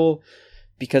with people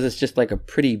because it's just like a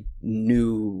pretty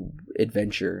new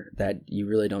adventure that you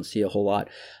really don't see a whole lot.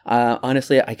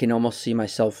 Honestly, I can almost see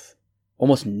myself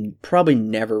probably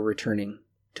never returning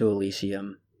to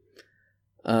Elysium.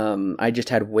 I just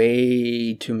had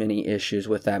way too many issues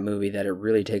with that movie that it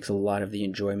really takes a lot of the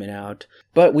enjoyment out.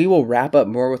 But we will wrap up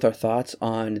more with our thoughts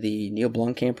on the Neil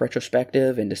Blomkamp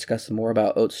retrospective and discuss more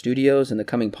about Oat Studios in the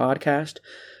coming podcast.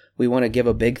 We want to give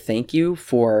a big thank you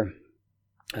for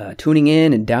tuning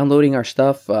in and downloading our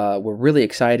stuff. We're really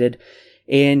excited.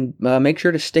 And make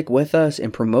sure to stick with us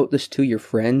and promote this to your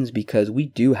friends because we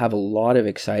do have a lot of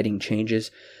exciting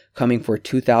changes coming for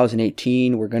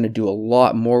 2018. We're going to do a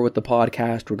lot more with the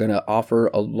podcast. We're going to offer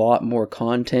a lot more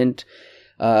content.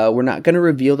 We're not going to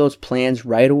reveal those plans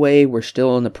right away. We're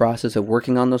still in the process of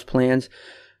working on those plans.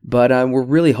 But we're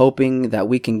really hoping that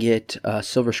we can get a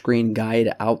Silver Screen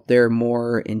Guide out there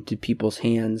more into people's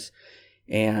hands.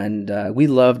 And we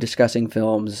love discussing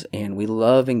films, and we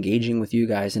love engaging with you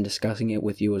guys and discussing it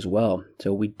with you as well.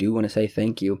 So we do want to say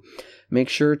thank you. Make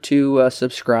sure to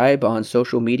subscribe on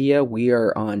social media. We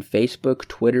are on Facebook,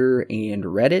 Twitter, and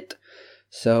Reddit.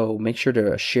 So make sure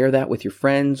to share that with your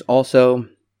friends. Also,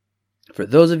 for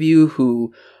those of you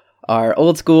who are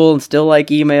old school and still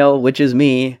like email, which is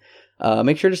me,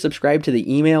 make sure to subscribe to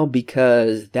the email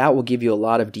because that will give you a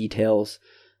lot of details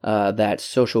that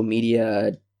social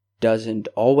media doesn't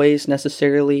always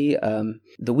necessarily.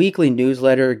 The weekly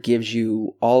newsletter gives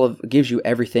you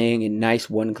everything in nice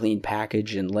one clean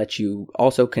package and lets you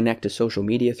also connect to social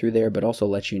media through there, but also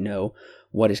lets you know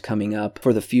what is coming up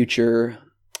for the future.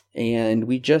 And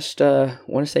we just want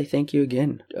to say thank you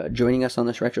again joining us on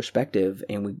this retrospective,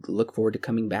 and we look forward to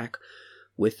coming back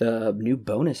with a new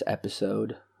bonus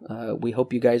episode. We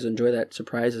hope you guys enjoy that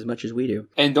surprise as much as we do.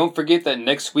 And don't forget that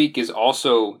next week is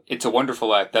also It's a Wonderful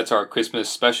Life. That's our Christmas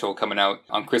special coming out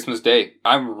on Christmas Day.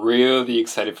 I'm really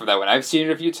excited for that one. I've seen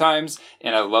it a few times,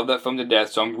 and I love that film to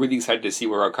death, so I'm really excited to see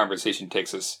where our conversation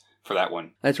takes us for that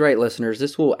one. That's right, listeners.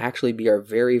 This will actually be our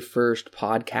very first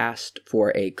podcast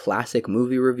for a classic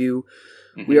movie review.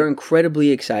 Mm-hmm. We are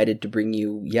incredibly excited to bring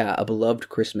you, a beloved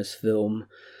Christmas film.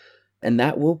 And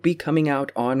that will be coming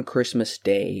out on Christmas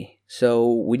Day.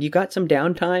 So when you got some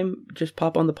downtime, just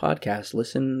pop on the podcast,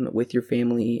 listen with your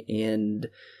family, and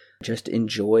just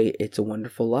enjoy It's a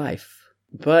Wonderful Life.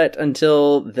 But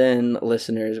until then,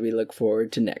 listeners, we look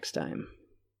forward to next time.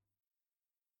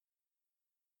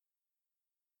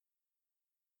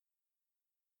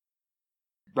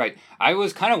 Right. I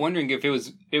was kind of wondering if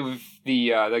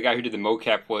the guy who did the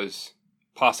mocap was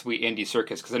possibly Andy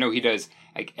Serkis, because I know he does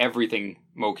like everything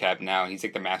mocap now. He's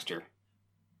like the master.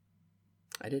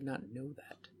 I did not know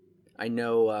that. I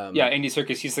know. Yeah, Andy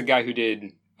Serkis. He's the guy who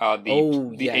did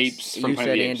the apes from you Planet said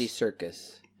of the Andy Apes.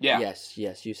 Serkis. Yeah.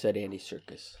 Yes, you said Andy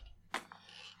Serkis.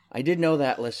 I did know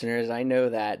that, listeners. I know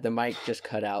that. The mic just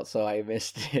cut out, so I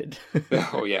missed it.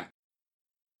 Oh, yeah.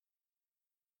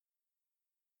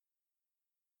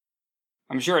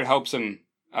 I'm sure it helps him,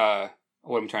 what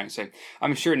I'm trying to say.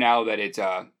 I'm sure now that it's,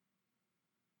 what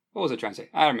was I trying to say?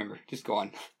 I don't remember. Just go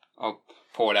on. I'll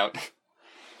pull it out.